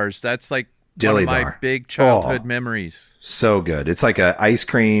Dilly bars, that's like one of my big childhood memories. So good. It's like a ice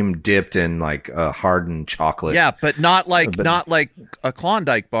cream dipped in like a hardened chocolate. Yeah, but not like a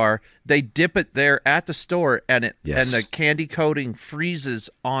Klondike bar. They dip it there at the store, and and the candy coating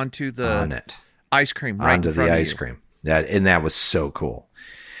freezes onto the ice cream right onto in front the of ice you. cream. That was so cool.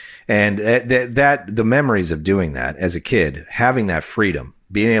 And the memories of doing that as a kid, having that freedom,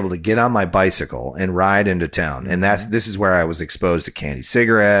 being able to get on my bicycle and ride into town. And this is where I was exposed to candy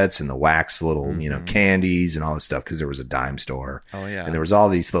cigarettes and the wax little, candies and all this stuff. Cause there was a dime store. Oh yeah. And there was all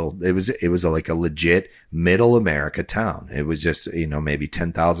these it was like a legit middle America town. It was just, maybe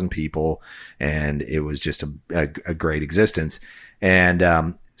 10,000 people, and it was just a great existence.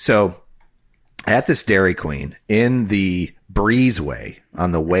 And, so at this Dairy Queen in the breezeway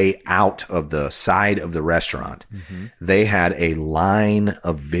on the way out of the side of the restaurant, they had a line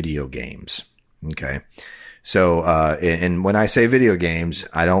of video games. Okay. So, and when I say video games,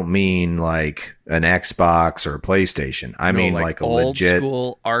 I don't mean like an Xbox or a PlayStation. I mean like a old legit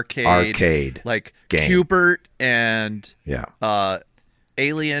school arcade like game. Q*bert and yeah.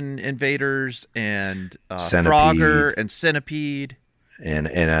 Alien Invaders and Centipede. Frogger and Centipede and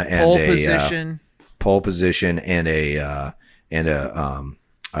pole position and a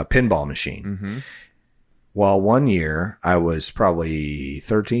pinball machine. Mm-hmm. Well, one year I was probably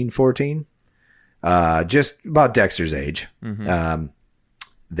 13, 14. Just about Dexter's age. Mm-hmm.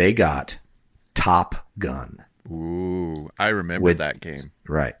 They got Top Gun. Ooh, I remember that game.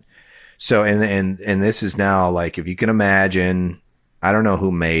 Right. So, and this is now like, if you can imagine, I don't know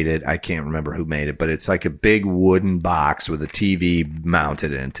who made it. I can't remember who made it, but it's like a big wooden box with a TV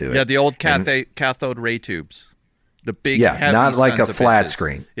mounted into it. Yeah, the old cathode ray tubes. The big, heavy not like a flat bitches.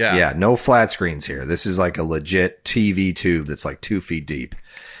 Screen. Yeah, no flat screens here. This is like a legit TV tube that's like 2 feet deep.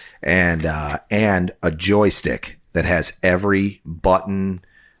 And a joystick that has every button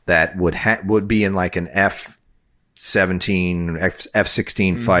that would be in like an F-17,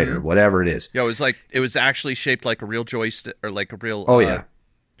 F-16 fighter, whatever it is. Yeah, it was actually shaped like a real joystick or like a real. Oh yeah.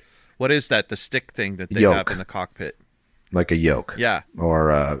 What is that? The stick thing that they have in the cockpit. Like a yoke. Yeah.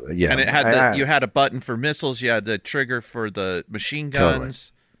 Or yeah. And it had you had a button for missiles. You had the trigger for the machine guns. Totally.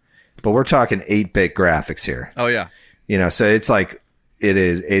 But we're talking 8-bit graphics here. Oh yeah. So it's like.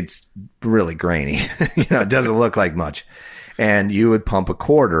 It's really grainy. It doesn't look like much. And you would pump a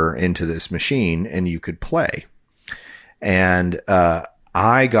quarter into this machine and you could play. And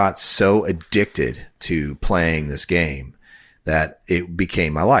I got so addicted to playing this game that it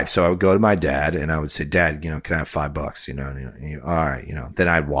became my life. So I would go to my dad and I would say, Dad, can I have $5? All right. Then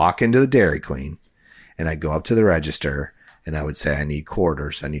I'd walk into the Dairy Queen and I'd go up to the register and I would say, I need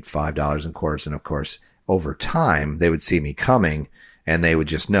quarters. I need $5 in quarters. And of course, over time, they would see me coming. And they would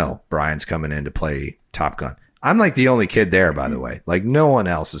just know Brian's coming in to play Top Gun. I'm like the only kid there, by the way. Like no one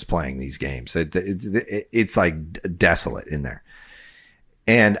else is playing these games. It's like desolate in there.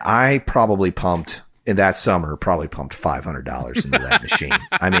 And I probably pumped in that summer, $500 into that machine.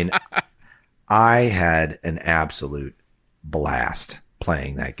 I mean, I had an absolute blast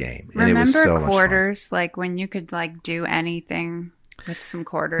playing that game. And Remember it was so quarters, much fun. like when you could like do anything with some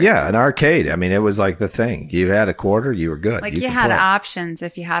quarters? Yeah, an arcade. I mean, it was like the thing. You had a quarter, you were good. Like you had options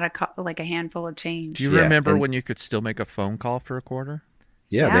if you had a handful of change. Do you remember when you could still make a phone call for a quarter?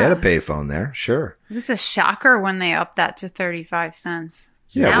 Yeah, they had a payphone there. Sure. It was a shocker when they upped that to 35 cents.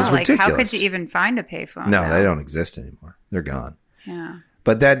 Yeah, now, it was ridiculous. How could you even find a payphone? No, they don't exist anymore. They're gone. Yeah.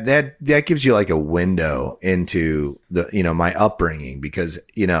 But that gives you like a window into my upbringing because,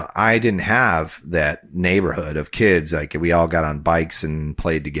 I didn't have that neighborhood of kids. Like we all got on bikes and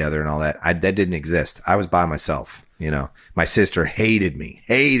played together and all that. That didn't exist. I was by myself. My sister hated me.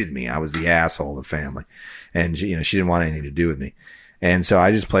 I was the asshole of the family. And she didn't want anything to do with me. And so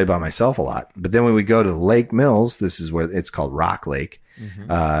I just played by myself a lot. But then when we go to Lake Mills, this is where it's called Rock Lake.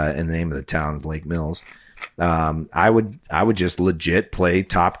 And the name of the town is Lake Mills. I would just legit play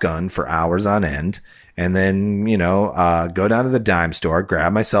Top Gun for hours on end and then, go down to the dime store,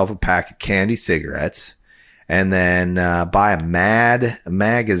 grab myself a pack of candy cigarettes and then, buy a Mad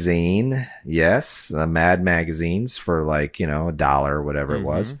magazine. Yes. The Mad magazines for like, $1 or whatever it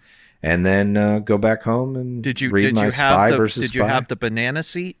was. And then, go back home and read my Spy versus Spy. Did you have the banana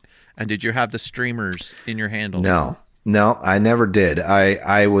seat and did you have the streamers in your handle? No, I never did.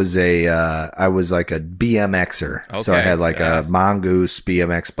 I was like a BMXer. Okay, so I had like a Mongoose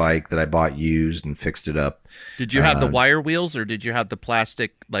BMX bike that I bought used and fixed it up. Did you have the wire wheels or did you have the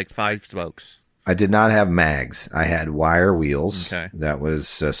plastic like 5 spokes? I did not have mags. I had wire wheels. Okay. That was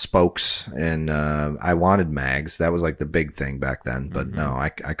spokes, and I wanted mags. That was like the big thing back then. But no, I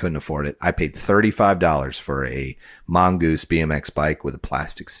couldn't afford it. I paid $35 for a Mongoose BMX bike with a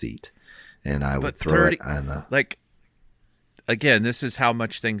plastic seat, and I would throw it on the Again, this is how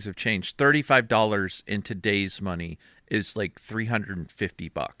much things have changed. $35 in today's money is like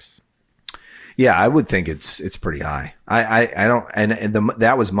 $350. Yeah, I would think it's pretty high. I don't, and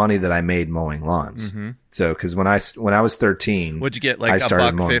that was money that I made mowing lawns. So because when I was 13, what'd you get? Like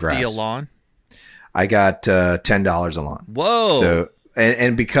 $1.50 a lawn? I got $10 a lawn. Whoa! So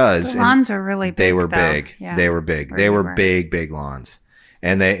and because the lawns are really big. They were big. Yeah. They were big. They were big lawns.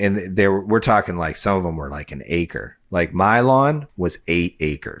 And they were, we're talking like some of them were like an acre. Like my lawn was 8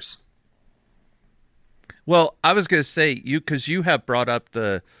 acres. Well, I was going to say because you have brought up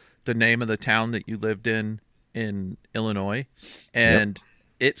the name of the town that you lived in Illinois, and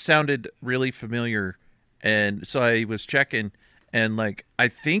it sounded really familiar. And so I was checking, and like I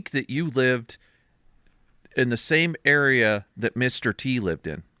think that you lived in the same area that Mr. T lived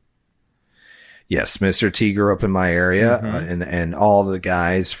in. Yes, Mr. T grew up in my area, and all the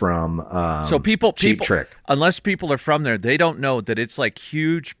guys from so people Cheap Trick. Unless people are from there, they don't know that it's like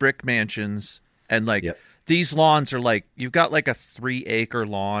huge brick mansions, and like these lawns are like you've got like a 3-acre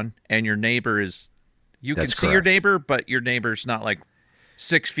lawn, and your neighbor is can see your neighbor, but your neighbor's not like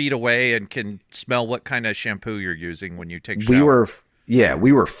 6 feet away and can smell what kind of shampoo you're using when you take a shower.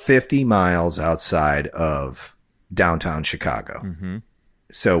 We were 50 miles outside of downtown Chicago,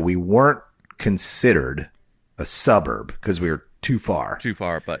 so we weren't considered a suburb because we were too far,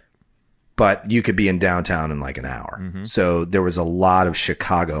 but you could be in downtown in like an hour. So there was a lot of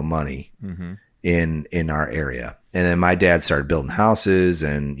Chicago money in our area. And then my dad started building houses,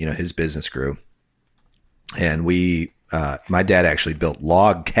 and his business grew, and my dad actually built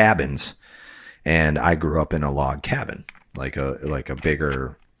log cabins, and I grew up in a log cabin, like a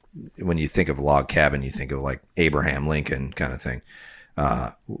bigger, when you think of a log cabin, you think of like Abraham Lincoln kind of thing,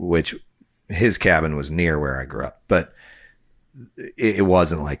 which his cabin was near where I grew up, but it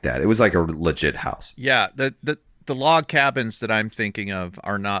wasn't like that. It was like a legit house. Yeah. The log cabins that I'm thinking of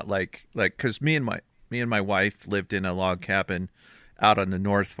are not like, cause me and my wife lived in a log cabin out on the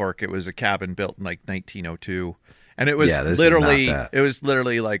North Fork. It was a cabin built in like 1902. And it was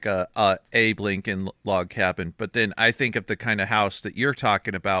literally like a Abe Lincoln log cabin. But then I think of the kind of house that you're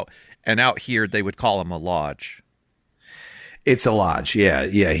talking about, and out here they would call them a lodge. It's a lodge. Yeah.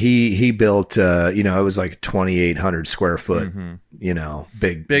 He built, it was like 2,800 square foot,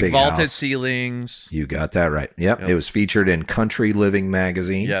 big vaulted house. ceilings. You got that right. Yep. It was featured in Country Living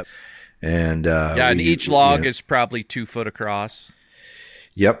magazine. Yep. And, and each log is probably 2 foot across.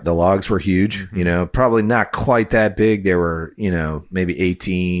 Yep. The logs were huge, probably not quite that big. They were, maybe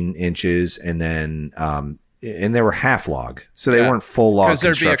 18 inches, and then, and they were half log, so they weren't full log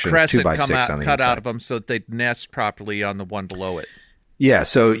construction. Because there'd be a crescent 2x6 on the cut inside. out of them so that they'd nest properly on the one below it. Yeah,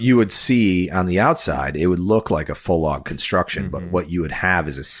 so you would see on the outside, it would look like a full log construction, but what you would have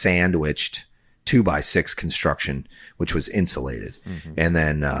is a sandwiched 2x6 construction, which was insulated. And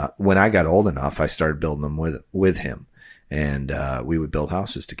then when I got old enough, I started building them with him, and we would build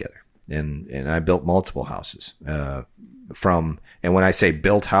houses together. And I built multiple houses. And when I say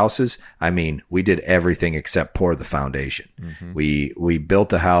built houses, I mean we did everything except pour the foundation. We built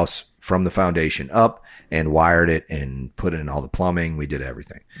the house from the foundation up and wired it and put in all the plumbing. We did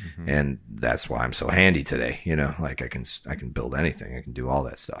everything, and that's why I'm so handy today. Like I can build anything. I can do all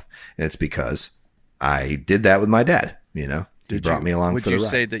that stuff, and it's because I did that with my dad. He brought me along for the ride. Would you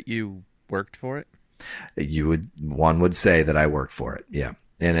say that you worked for it? One would say that I worked for it. Yeah,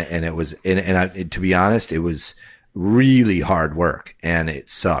 and it was to be honest, it was really hard work, and it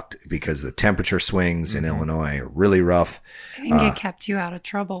sucked because the temperature swings in Illinois are really rough. I think it kept you out of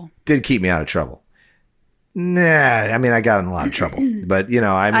trouble. Did keep me out of trouble. Nah, I mean, I got in a lot of trouble, but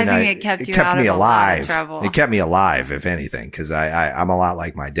I think it kept me alive. A lot of trouble. It kept me alive, if anything, because I'm a lot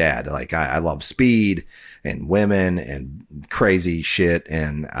like my dad. Like I love speed and women and crazy shit,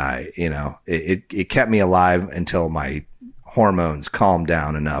 and it kept me alive until my hormones calmed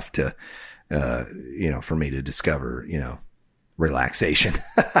down enough to. For me to discover, relaxation.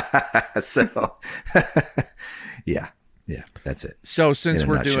 So, yeah, that's it. So since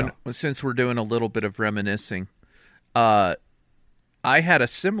we're doing a little bit of reminiscing, I had a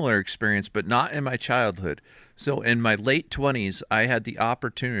similar experience, but not in my childhood. So in my late 20s, I had the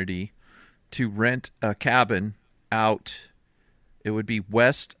opportunity to rent a cabin out. It would be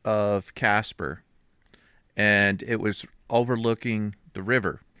west of Casper, and it was overlooking the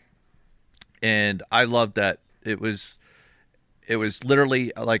river. And I loved that. It was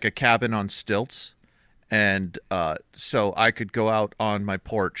literally like a cabin on stilts, and so I could go out on my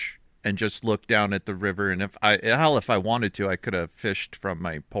porch and just look down at the river. And if I wanted to, I could have fished from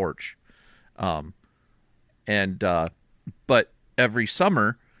my porch. But every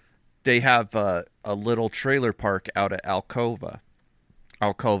summer they have a little trailer park out at Alcova.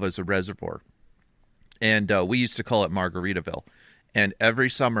 Alcova is a reservoir, and we used to call it Margaritaville. And every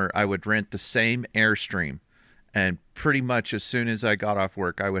summer I would rent the same Airstream. And pretty much as soon as I got off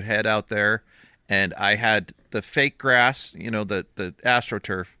work, I would head out there, and I had the fake grass, the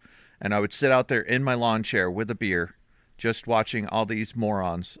AstroTurf, and I would sit out there in my lawn chair with a beer, just watching all these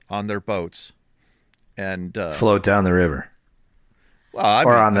morons on their boats. And float down the river. Well,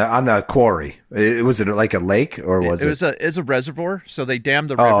 on the quarry. Was it like a lake, or was it? It's a reservoir, so they dammed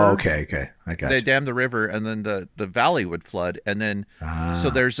the river. Oh, okay, I got you. They dammed the river, and then the valley would flood, and then so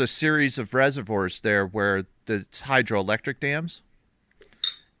there's a series of reservoirs there where it's hydroelectric dams,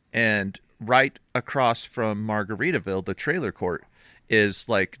 and right across from Margaritaville, the trailer court is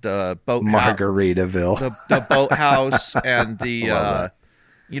like the boat Margaritaville, the boathouse, and the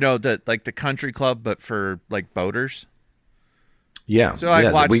the country club, but for like boaters. Yeah. So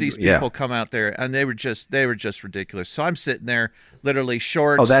I watched these people come out there, and they were just ridiculous. So I'm sitting there, literally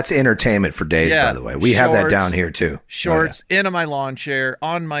shorts. Oh, that's entertainment for days, by the way. We have that down here too. Shorts, into my lawn chair,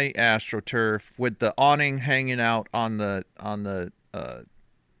 on my AstroTurf, with the awning hanging out on the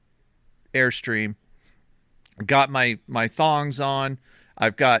Airstream. Got my thongs on.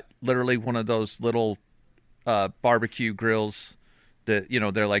 I've got literally one of those little barbecue grills that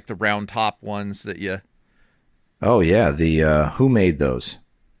they're like the round top ones that you. Oh yeah, the who made those?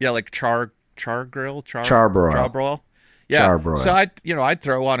 Yeah, like charbroil. Charbroil. Yeah. Charbroil. So I'd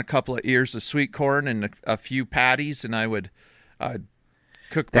throw on a couple of ears of sweet corn and a few patties, and I'd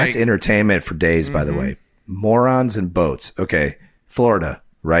cook. That's entertainment for days, by the way. Morons and boats. Okay, Florida,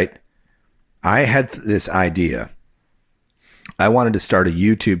 right? I had this idea. I wanted to start a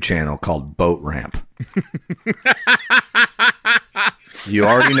YouTube channel called Boat Ramp. You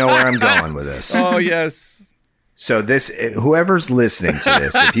already know where I'm going with this. Oh yes. So whoever's listening to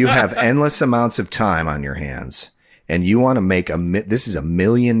this, if you have endless amounts of time on your hands and you want to make this is $1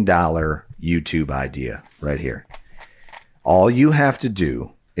 million YouTube idea right here. All you have to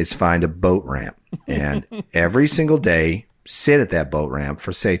do is find a boat ramp and every single day sit at that boat ramp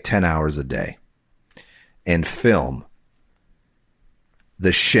for say 10 hours a day and film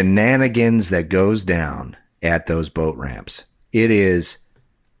the shenanigans that goes down at those boat ramps. It is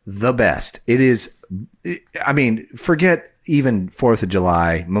the best. It is, I mean, forget even 4th of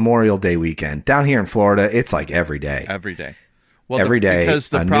July, Memorial Day weekend. Down here in Florida, it's like every day. Every day. Well, every day,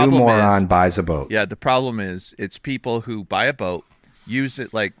 a new moron buys a boat. Yeah, the problem is it's people who buy a boat, use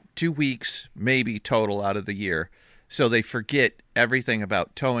it like 2 weeks, maybe total out of the year. So they forget everything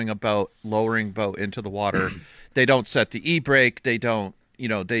about towing a boat, lowering a boat into the water. They don't set the e-brake. They don't,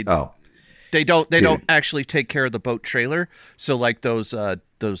 They don't actually take care of the boat trailer. So like those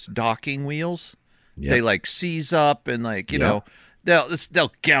docking wheels, they like seize up and like they'll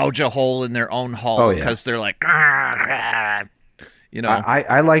gouge a hole in their own hull because they're like, I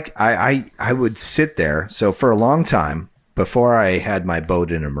would sit there. So for a long time before I had my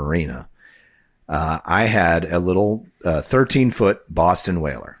boat in a marina, I had a little 13-foot Boston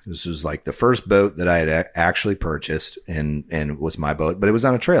Whaler. This was like the first boat that I had actually purchased and was my boat, but it was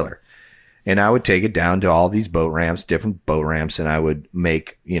on a trailer. And I would take it down to all these boat ramps, different boat ramps, and I would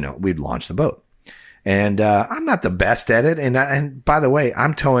make, we'd launch the boat. And I'm not the best at it. And by the way,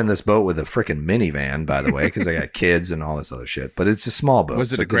 I'm towing this boat with a freaking minivan, by the way, because I got kids and all this other shit. But it's a small boat.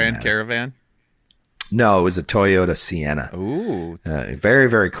 Was it a Grand Caravan? No, it was a Toyota Sienna. Ooh. Very,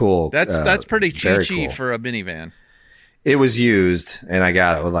 very cool. That's pretty cheap for a minivan. It was used, and I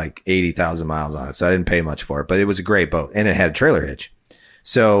got it with like 80,000 miles on it, so I didn't pay much for it. But it was a great boat, and it had a trailer hitch.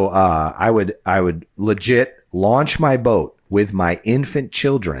 So I would legit launch my boat with my infant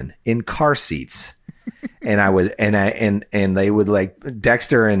children in car seats, and I would and they would like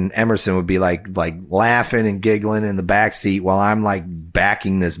Dexter and Emerson would be like laughing and giggling in the back seat while I'm like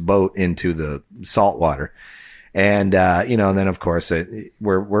backing this boat into the salt water, and and then of course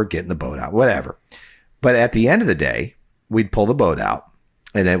we're getting the boat out, whatever. But at the end of the day, we'd pull the boat out,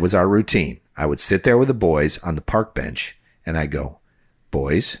 and it was our routine. I would sit there with the boys on the park bench, and I go,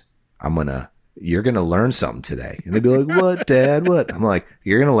 boys, you're going to learn something today. And they'd be like, what, Dad, what? I'm like,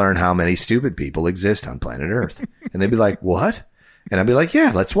 you're going to learn how many stupid people exist on planet Earth. And they'd be like, what? And I'd be like,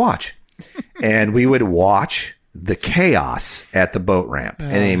 yeah, let's watch. And we would watch the chaos at the boat ramp.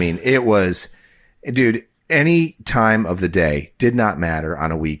 And I mean, it was, dude, any time of the day did not matter on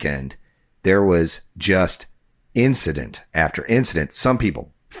a weekend. There was just incident after incident. Some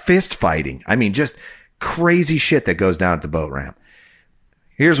people fist fighting. I mean, just crazy shit that goes down at the boat ramp.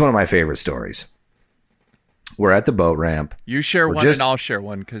 Here's one of my favorite stories. We're at the boat ramp. You share one and I'll share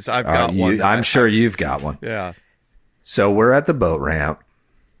one because I've got one. I'm sure you've got one. Yeah. So we're at the boat ramp.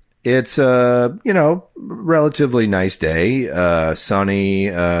 It's relatively nice day. Sunny.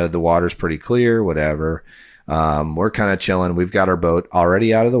 The water's pretty clear, whatever. We're kind of chilling. We've got our boat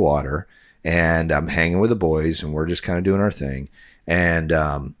already out of the water, and I'm hanging with the boys, and we're just kind of doing our thing. And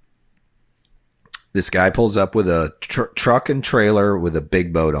this guy pulls up with a truck and trailer with a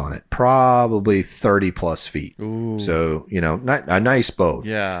big boat on it, probably 30 plus feet. Ooh. So, a nice boat.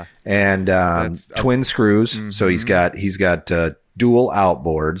 Yeah. And twin screws. Mm-hmm. So he's got dual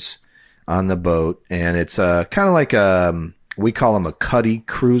outboards on the boat. And it's kind of like we call them a cuddy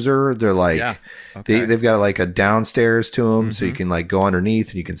cruiser. They're like, they've got like a downstairs to them. Mm-hmm. So you can like go underneath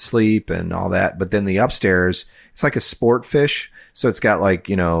and you can sleep and all that. But then the upstairs, it's like a sport fish. So it's got like,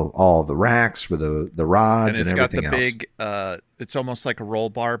 all the racks for the rods and everything else. It's got the big, it's almost like a roll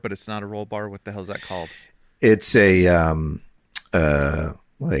bar, but it's not a roll bar. What the hell is that called? It's a,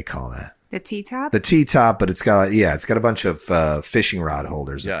 what do they call that? The T-top? The T-top, but it's got a bunch of fishing rod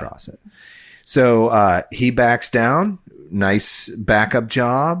holders across it. So he backs down. Nice backup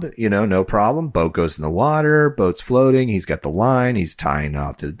job, no problem. Boat goes in the water. Boat's floating. He's got the line. He's tying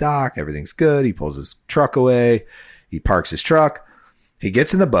off to the dock. Everything's good. He pulls his truck away. He parks his truck. He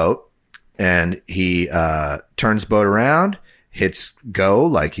gets in the boat and he turns the boat around, hits go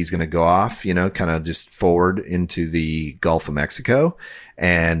like he's going to go off, kind of just forward into the Gulf of Mexico.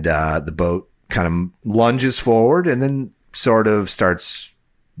 And the boat kind of lunges forward and then sort of starts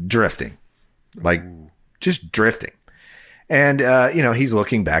drifting, like just drifting. And, he's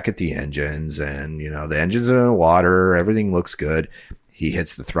looking back at the engines and, the engines are in the water. Everything looks good. He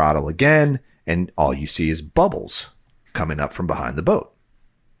hits the throttle again, and all you see is bubbles coming up from behind the boat.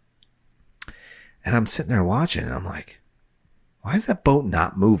 And I'm sitting there watching, and I'm like, why is that boat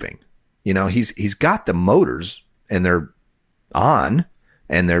not moving? He's got the motors, and they're on,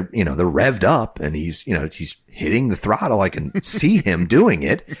 and they're revved up, and he's hitting the throttle. I can see him doing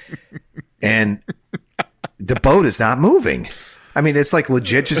it. And the boat is not moving. I mean, it's like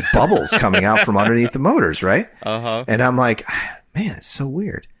legit just bubbles coming out from underneath the motors, right? Uh-huh. And I'm like, man, it's so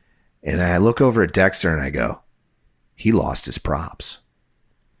weird. And I look over at Dexter and I go, he lost his props.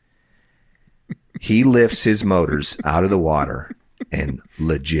 He lifts his motors out of the water and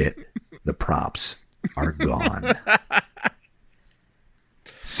legit, the props are gone.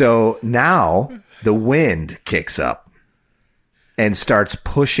 So now the wind kicks up and starts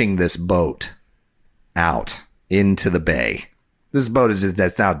pushing this boat out into the bay. This boat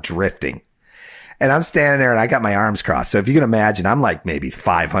that's now drifting. And I'm standing there and I got my arms crossed. So if you can imagine, I'm like maybe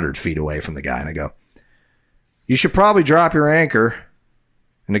 500 feet away from the guy. And I go, you should probably drop your anchor.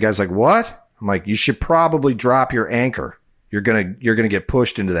 And the guy's like, what? I'm like, you should probably drop your anchor. You're going to get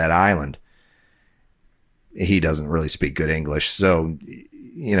pushed into that island. He doesn't really speak good English. So,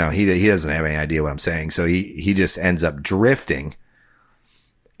 he doesn't have any idea what I'm saying. So he just ends up drifting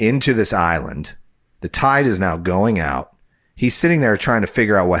into this island. The tide is now going out. He's sitting there trying to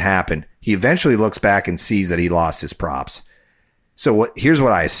figure out what happened. He eventually looks back and sees that he lost his props. So here's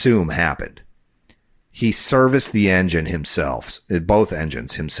what I assume happened. He serviced the engine himself, both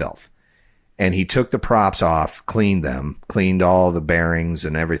engines himself. And he took the props off, cleaned them, cleaned all the bearings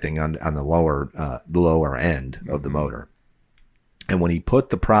and everything on the lower end of the motor. And when he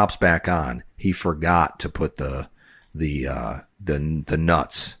put the props back on, he forgot to put the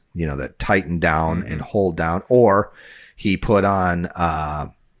nuts, that tighten down and hold down, or he put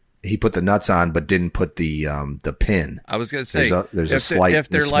the nuts on but didn't put the pin. I was going to say there's a slight if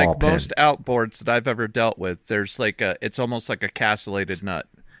they're like pin. Most outboards that I've ever dealt with, there's it's almost like a castellated nut.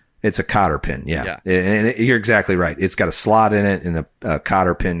 It's a cotter pin, yeah. And you're exactly right. It's got a slot in it, and a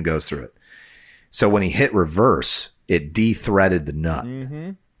cotter pin goes through it. So when he hit reverse, it de-threaded the nut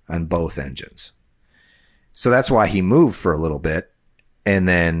on both engines. So that's why he moved for a little bit and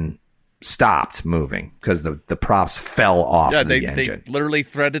then stopped moving because the props fell off the engine. They literally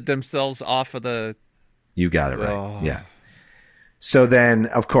threaded themselves off of the... You got it right, yeah. So then,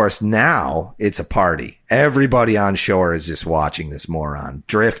 of course, now it's a party. Everybody on shore is just watching this moron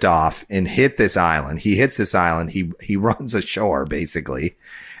drift off and hit this island. He hits this island. He runs ashore, basically.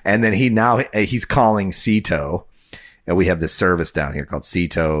 And then he's calling Seatow. And we have this service down here called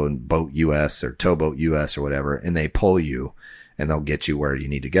Seatow and Boat US or Towboat US or whatever. And they pull you and they'll get you where you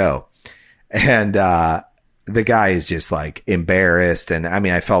need to go. And the guy is just like embarrassed. And I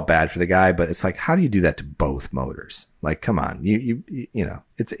mean, I felt bad for the guy, but it's like, how do you do that to both motors? Like, come on, you know,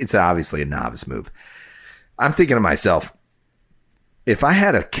 it's obviously a novice move. I'm thinking to myself, if I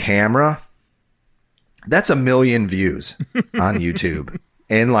had a camera, that's 1 million views on YouTube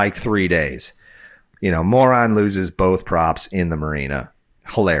in like 3 days. You know, moron loses both props in the marina.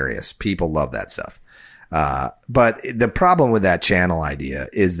 Hilarious. People love that stuff. But the problem with that channel idea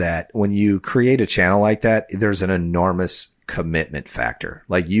is that when you create a channel like that, there's an enormous commitment factor.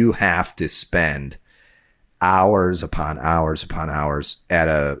 Like you have to spend hours upon hours upon hours at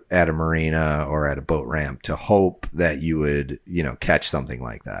a marina or at a boat ramp to hope that you would, you know, catch something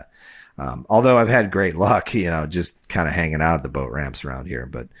like that. Although I've had great luck, you know, just kind of hanging out at the boat ramps around here.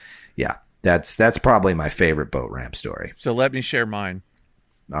 But yeah, that's probably my favorite boat ramp story. So let me share mine.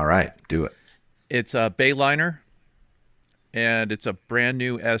 All right, do it. It's a Bayliner, and it's a brand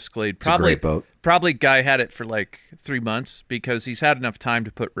new Escalade. It's a great boat. Probably guy had it for like 3 months because he's had enough time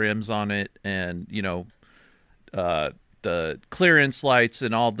to put rims on it, and you know, the clearance lights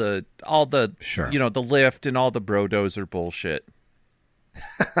and all the sure. You know, the lift and all the Brodozer bullshit.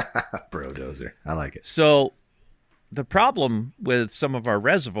 Brodozer, I like it. So the problem with some of our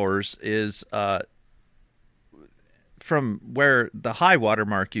reservoirs is where the high water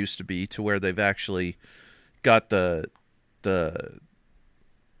mark used to be to where they've actually got the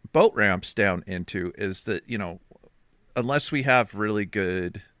boat ramps down into is that, unless we have really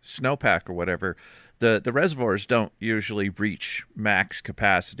good snowpack or whatever, the reservoirs don't usually reach max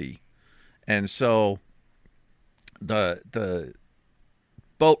capacity. And so the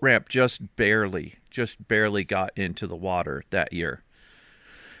boat ramp just barely got into the water that year.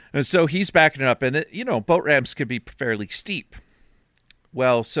 And so he's backing it up, and boat ramps can be fairly steep.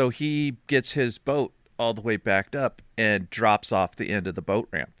 Well, so he gets his boat all the way backed up and drops off the end of the boat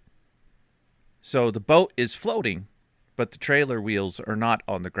ramp. So the boat is floating, but the trailer wheels are not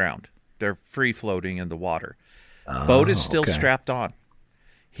on the ground. They're free floating in the water. Boat is still strapped on.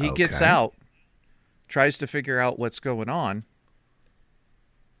 He gets out, tries to figure out what's going on,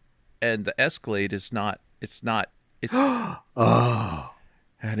 and the Escalade is not.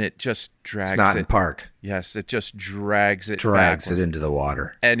 And it just drags it. It's not in park. Yes, it just drags it it into the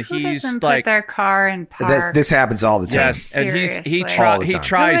water. And Who he's doesn't like, put their car in park. This happens all the time. yes, and he Seriously.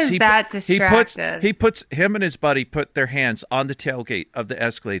 tries. Who is that distracted? He puts him and his buddy put their hands on the tailgate of the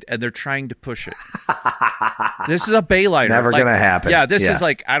Escalade, and they're trying to push it. This is a Bayliner. Never gonna happen. Yeah, this is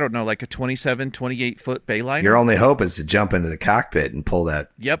like, I don't know, like a 27, 28-foot Bayliner. Your only hope is to jump into the cockpit and pull that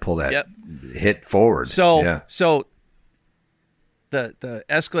hit forward. So the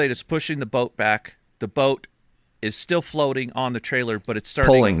Escalade is pushing the boat back. The boat is still floating on the trailer, but it's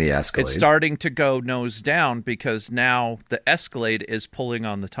starting pulling the Escalade. It's starting to go nose down because now the Escalade is pulling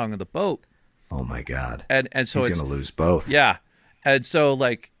on the tongue of the boat. Oh my God! And so he's going to lose both. Yeah, and so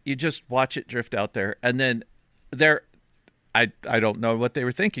like you just watch it drift out there, and then I don't know what they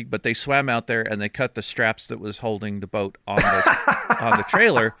were thinking, but they swam out there and they cut the straps that was holding the boat on the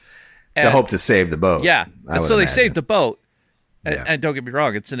trailer to hope to save the boat. Yeah, and so they saved the boat. Yeah. And don't get me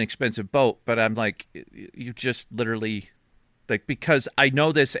wrong, it's an expensive boat, but I'm like, you just literally, like, because I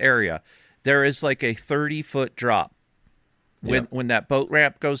know this area, there is like a 30-foot drop when that boat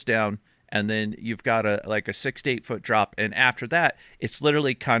ramp goes down, and then you've got a 6 to 8 foot drop, and after that, it's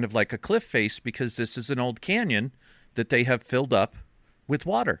literally kind of like a cliff face because this is an old canyon that they have filled up with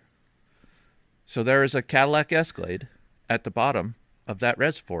water. So there is a Cadillac Escalade at the bottom of that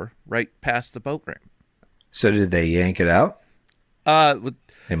reservoir, right past the boat ramp. So did they yank it out?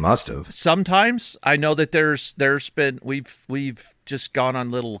 They must have. Sometimes I know that there's been we've just gone on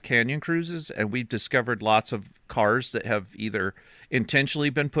little canyon cruises and we've discovered lots of cars that have either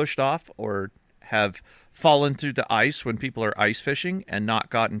intentionally been pushed off or have fallen through the ice when people are ice fishing and not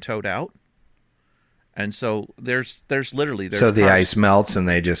gotten towed out. And so there's literally so the ice melts and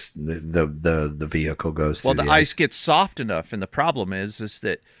they just the vehicle goes through. Well, the ice gets soft enough, and the problem is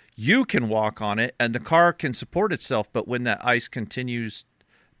that you can walk on it and the car can support itself, but when that ice continues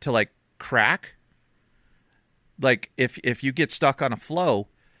to like crack, like if you get stuck on a floe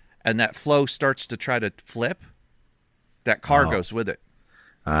and that floe starts to try to flip, that car goes with it.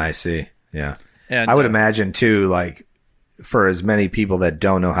 I see. Yeah. And I would imagine too, like for as many people that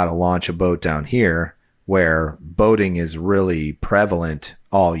don't know how to launch a boat down here, where boating is really prevalent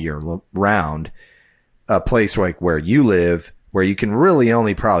all year round, a place like where you live, where you can really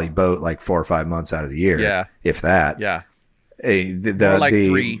only probably boat like 4 or 5 months out of the year, if that. Yeah. Like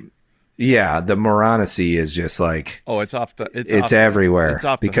 3. Yeah, the Moronese is just like it's everywhere it's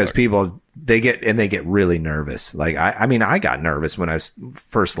off because people they get really nervous. Like I mean, I got nervous when I was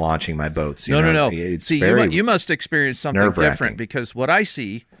first launching my boats. No. See, you must experience something different because what I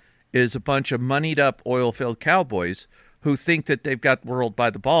see is a bunch of moneyed up oil-filled cowboys who think that they've got the world by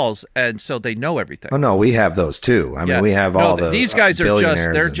the balls, and so they know everything. Oh no, we have those too. I mean, we have these guys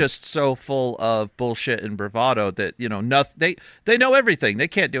are just so full of bullshit and bravado that they know everything. They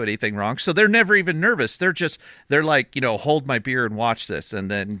can't do anything wrong, so they're never even nervous. They're like, hold my beer and watch this, and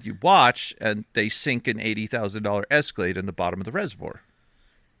then you watch, and they sink an $80,000 Escalade in the bottom of the reservoir.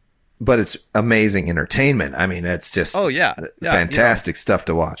 But it's amazing entertainment. I mean, it's just fantastic stuff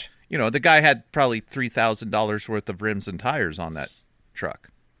to watch. The guy had probably $3,000 worth of rims and tires on that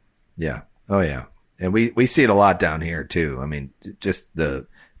truck. Yeah. Oh, yeah. And we see it a lot down here, too. I mean, just the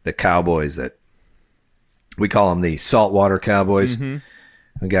cowboys that we call them the saltwater cowboys. Mm-hmm.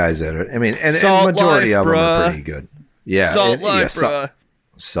 The guys that are, I mean, and the majority of them are pretty good. Yeah. Salt life, bruh.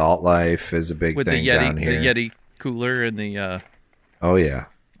 Salt life is a big thing down here. The Yeti cooler and the... Oh, yeah.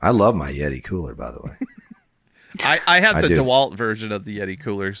 I love my Yeti cooler, by the way. I have the DeWalt version of the Yeti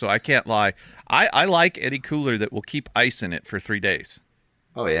cooler, so I can't lie. I like any cooler that will keep ice in it for 3 days.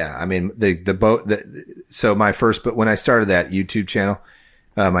 Oh yeah, I mean the boat. So my first boat when I started that YouTube channel,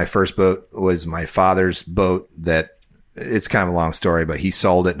 my first boat was my father's boat. That it's kind of a long story, but he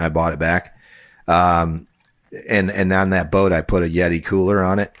sold it and I bought it back. and on that boat, I put a Yeti cooler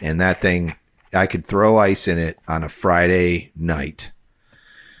on it, and that thing, I could throw ice in it on a Friday night,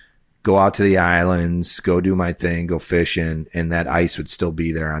 go out to the islands, go do my thing, go fishing, and that ice would still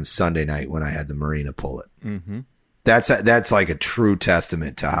be there on Sunday night when I had the marina pull it. Mm-hmm. That's like a true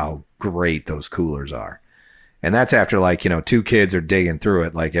testament to how great those coolers are. And that's after, like, 2 kids are digging through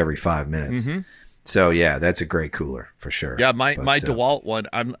it like every 5 minutes. Mm-hmm. So yeah, that's a great cooler for sure. Yeah, my DeWalt one,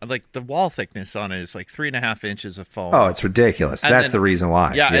 I'm like, the wall thickness on it is like 3.5 inches of foam. Oh, it's ridiculous. And that's the reason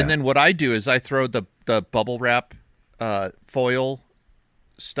why. Yeah, and then what I do is I throw the bubble wrap foil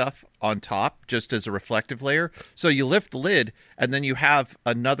stuff on top just as a reflective layer. So you lift the lid, and then you have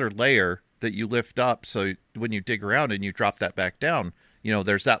another layer that you lift up. So when you dig around and you drop that back down,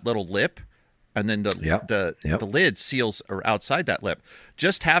 there's that little lip. And then the lid seals outside that lip.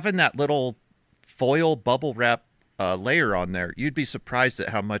 Just having that little foil bubble wrap layer on there, you'd be surprised at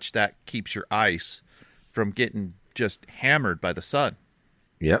how much that keeps your ice from getting just hammered by the sun.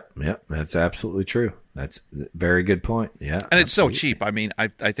 Yep, that's absolutely true. That's a very good point. Yeah, and it's so cheap. I mean, I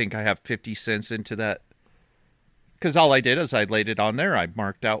think I have 50 cents into that, because all I did is I laid it on there. I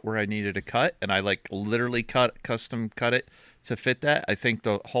marked out where I needed to cut, and I literally custom cut it to fit that. I think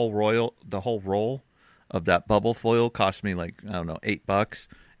the whole roll of that bubble foil cost me $8,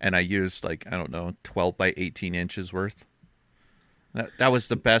 and I used 12 by 18 inches worth. That was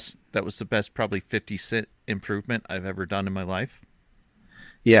the best. That was the best, probably 50-cent improvement I've ever done in my life.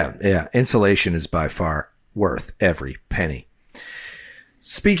 Yeah. Insulation is by far worth every penny.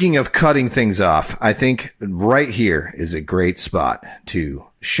 Speaking of cutting things off, I think right here is a great spot to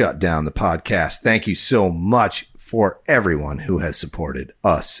shut down the podcast. Thank you so much for everyone who has supported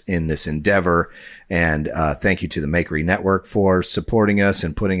us in this endeavor. And thank you to the Makery Network for supporting us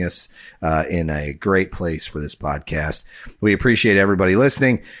and putting us in a great place for this podcast. We appreciate everybody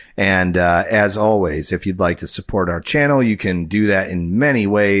listening. And as always, if you'd like to support our channel, you can do that in many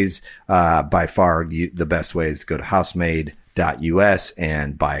ways. By far, the best way is to go to housemade.us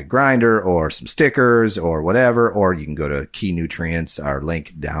and buy a grinder or some stickers or whatever, or you can go to Key Nutrients, our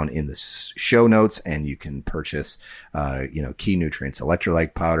link down in the show notes, and you can purchase Key Nutrients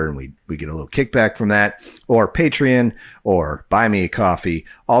electrolyte powder, and we get a little kickback from that, or Patreon, or buy me a coffee.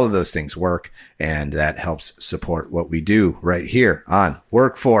 All of those things work, and that helps support what we do right here on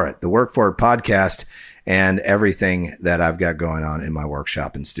Work For It, the Work For It podcast, and everything that I've got going on in my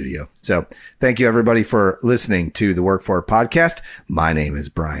workshop and studio. So thank you, everybody, for listening to the Work For It podcast. My name is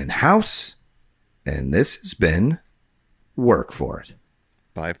Brian House, and this has been Work For It.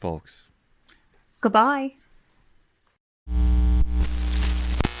 Bye, folks. Goodbye.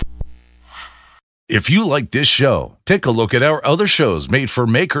 If you like this show, take a look at our other shows made for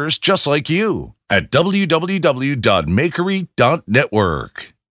makers just like you at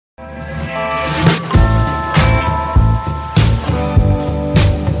www.makery.network.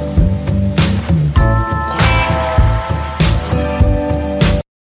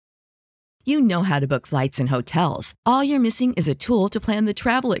 You know how to book flights and hotels. All you're missing is a tool to plan the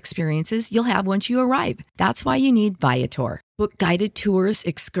travel experiences you'll have once you arrive. That's why you need Viator. Book guided tours,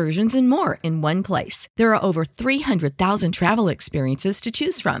 excursions, and more in one place. There are over 300,000 travel experiences to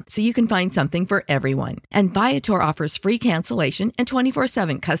choose from, so you can find something for everyone. And Viator offers free cancellation and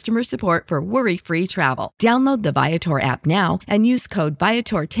 24/7 customer support for worry-free travel. Download the Viator app now and use code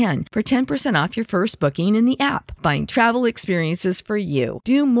Viator10 for 10% off your first booking in the app. Find travel experiences for you.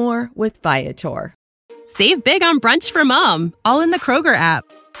 Do more with Viator. Save big on brunch for mom, all in the Kroger app.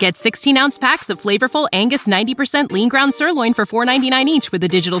 Get 16-ounce packs of flavorful Angus 90% lean ground sirloin for $4.99 each with a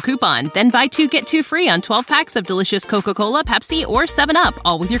digital coupon. Then buy 2, get 2 free on 12 packs of delicious Coca-Cola, Pepsi, or 7-Up,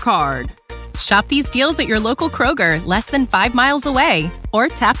 all with your card. Shop these deals at your local Kroger, less than 5 miles away. Or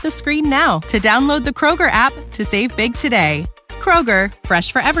tap the screen now to download the Kroger app to save big today. Kroger,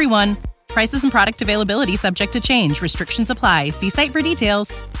 fresh for everyone. Prices and product availability subject to change. Restrictions apply. See site for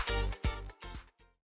details.